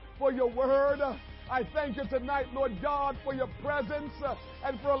God, for your word. I thank you tonight, Lord God, for your presence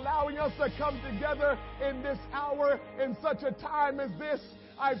and for allowing us to come together in this hour, in such a time as this.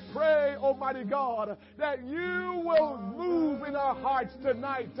 I pray, Almighty God, that you will move in our hearts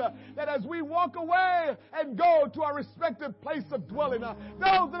tonight, that as we walk away and go to our respective place of dwelling, those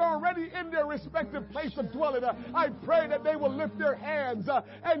that are already in their respective place of dwelling, I pray that they will lift their hands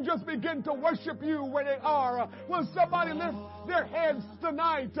and just begin to worship you where they are. Will somebody lift their hands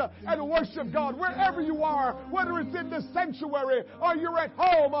tonight and worship God wherever you are, whether it's in the sanctuary or you're at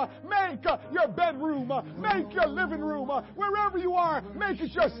home? Make your bedroom, make your living room, wherever you are, make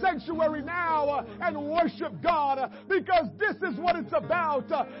it your sanctuary now and worship God, because this is what it's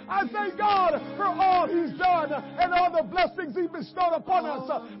about. I thank God for all He's done and all the blessings He bestowed upon us,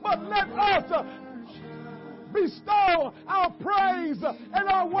 but let us bestow our praise and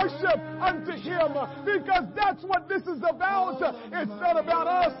our worship unto Him, because that's what this is about. It's not about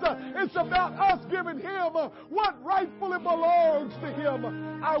us. It's about us giving Him what rightfully belongs to Him.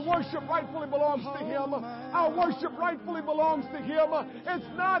 Our worship rightfully belongs to Him. Our worship rightfully belongs to Him. It's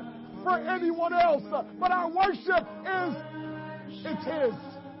not for anyone else, but our worship it's His.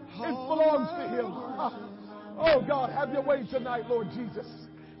 It belongs to Him. Oh God, have your way tonight, Lord Jesus.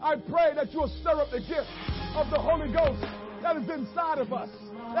 I pray that you'll stir up the gift of the Holy Ghost that is inside of us.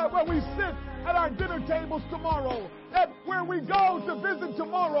 That when we sit at our dinner tables tomorrow, that where we go to visit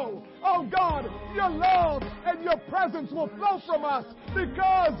tomorrow, oh God, your love and your presence will flow from us,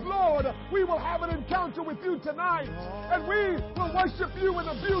 because, Lord, we will have an encounter with you tonight, and we will worship you in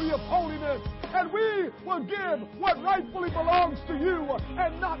the beauty of holiness, and we will give what rightfully belongs to you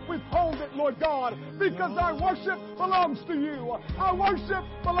and not withhold it, Lord God, because our worship belongs to you. Our worship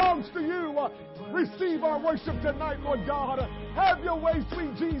belongs to you. Receive our worship tonight, Lord God. Have your way,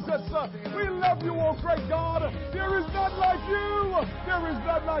 sweet Jesus. We love you, oh great God. There is none like you. There is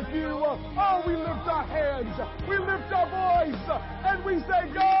none like you. Oh, we lift our hands. We lift our voice. And we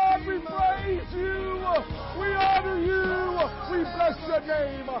say, God, we praise you. We honor you. We bless your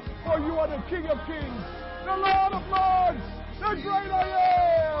name. For you are the King of kings, the Lord of lords, the great I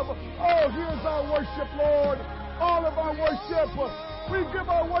am. Oh, here's our worship, Lord. All of our worship. We give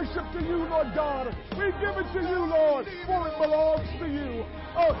our worship to you, Lord God. We give it to you, Lord, for it belongs to you.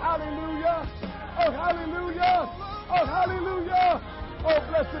 Oh, hallelujah. Oh, hallelujah. Oh, hallelujah. Oh,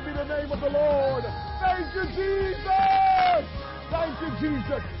 blessed be the name of the Lord. Thank you, Jesus. Thank you,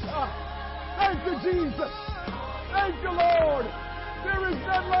 Jesus. Thank you, Jesus. Thank you, Lord. There is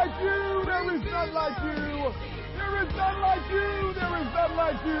none like you. There is none like you. There is none like you. There is none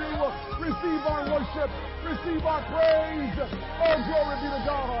like you. Receive our worship. Receive our praise. Oh, glory be to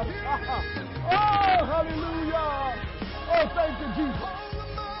God. Oh, hallelujah. Oh, thank you, Jesus.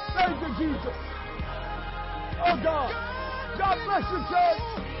 Thank you, Jesus. Oh, God. God bless you, church.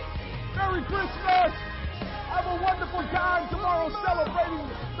 Merry Christmas. Have a wonderful time tomorrow celebrating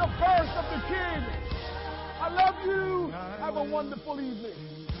the birth of the King. I love you. Have a wonderful evening.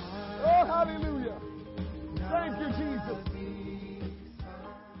 Oh, hallelujah. Thank you, Jesus.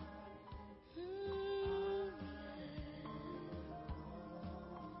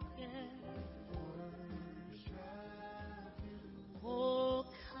 Oh,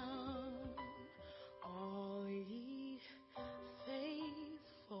 come, all ye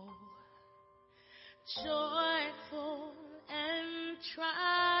faithful, joyful and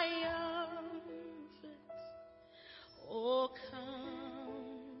triumphant. Oh,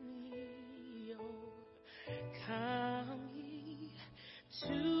 come ye, oh, come ye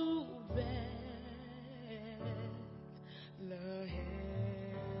to Bethlehem.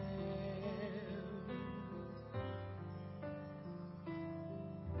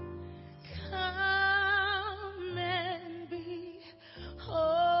 Come and behold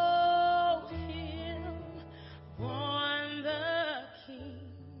Him, born the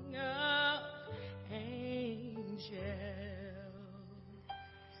King of angels.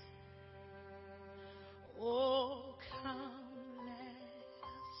 Oh, come, let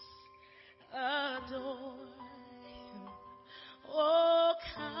us adore Him. Oh,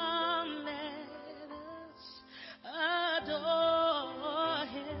 come, let us adore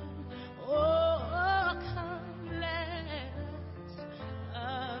Him. Oh, come, let us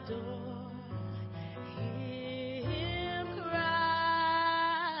adore Him, Christ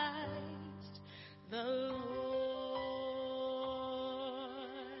the Lord.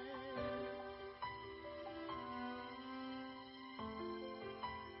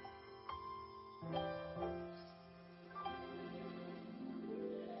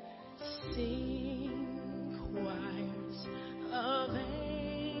 Sing, choirs of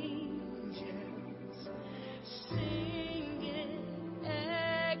angels, sing in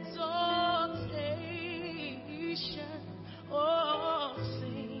exaltation. Oh,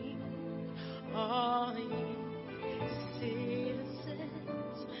 sing, all ye citizens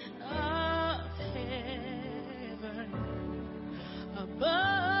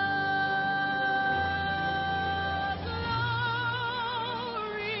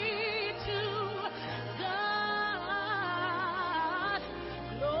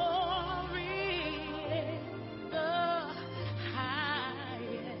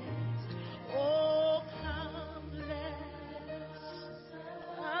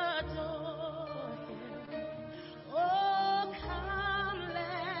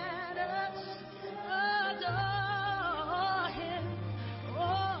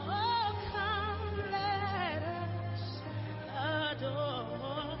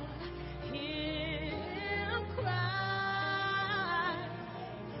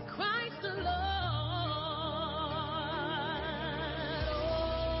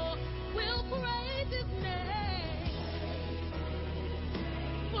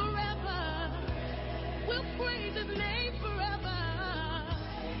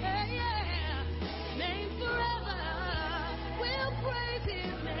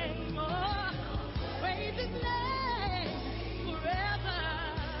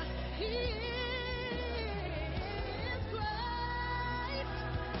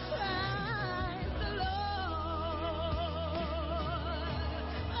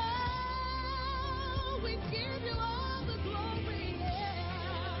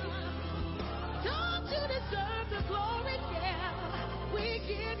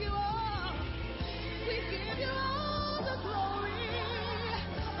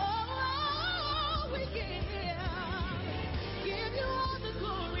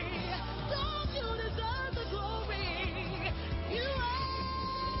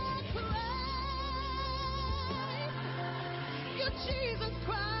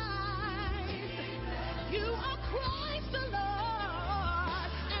You are Christ the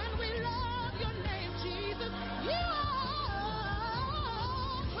Lord, and we love your name, Jesus. You are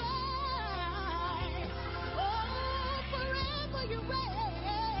Christ. Oh, forever you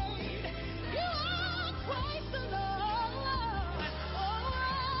reign. You are Christ the Lord.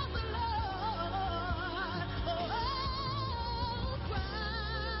 Oh, the Lord. Oh, Christ.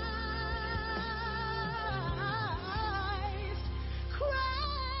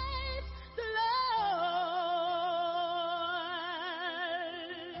 Christ the Lord.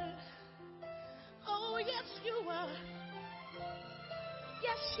 Oh, yes, you are.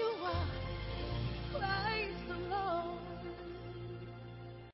 Yes, you are.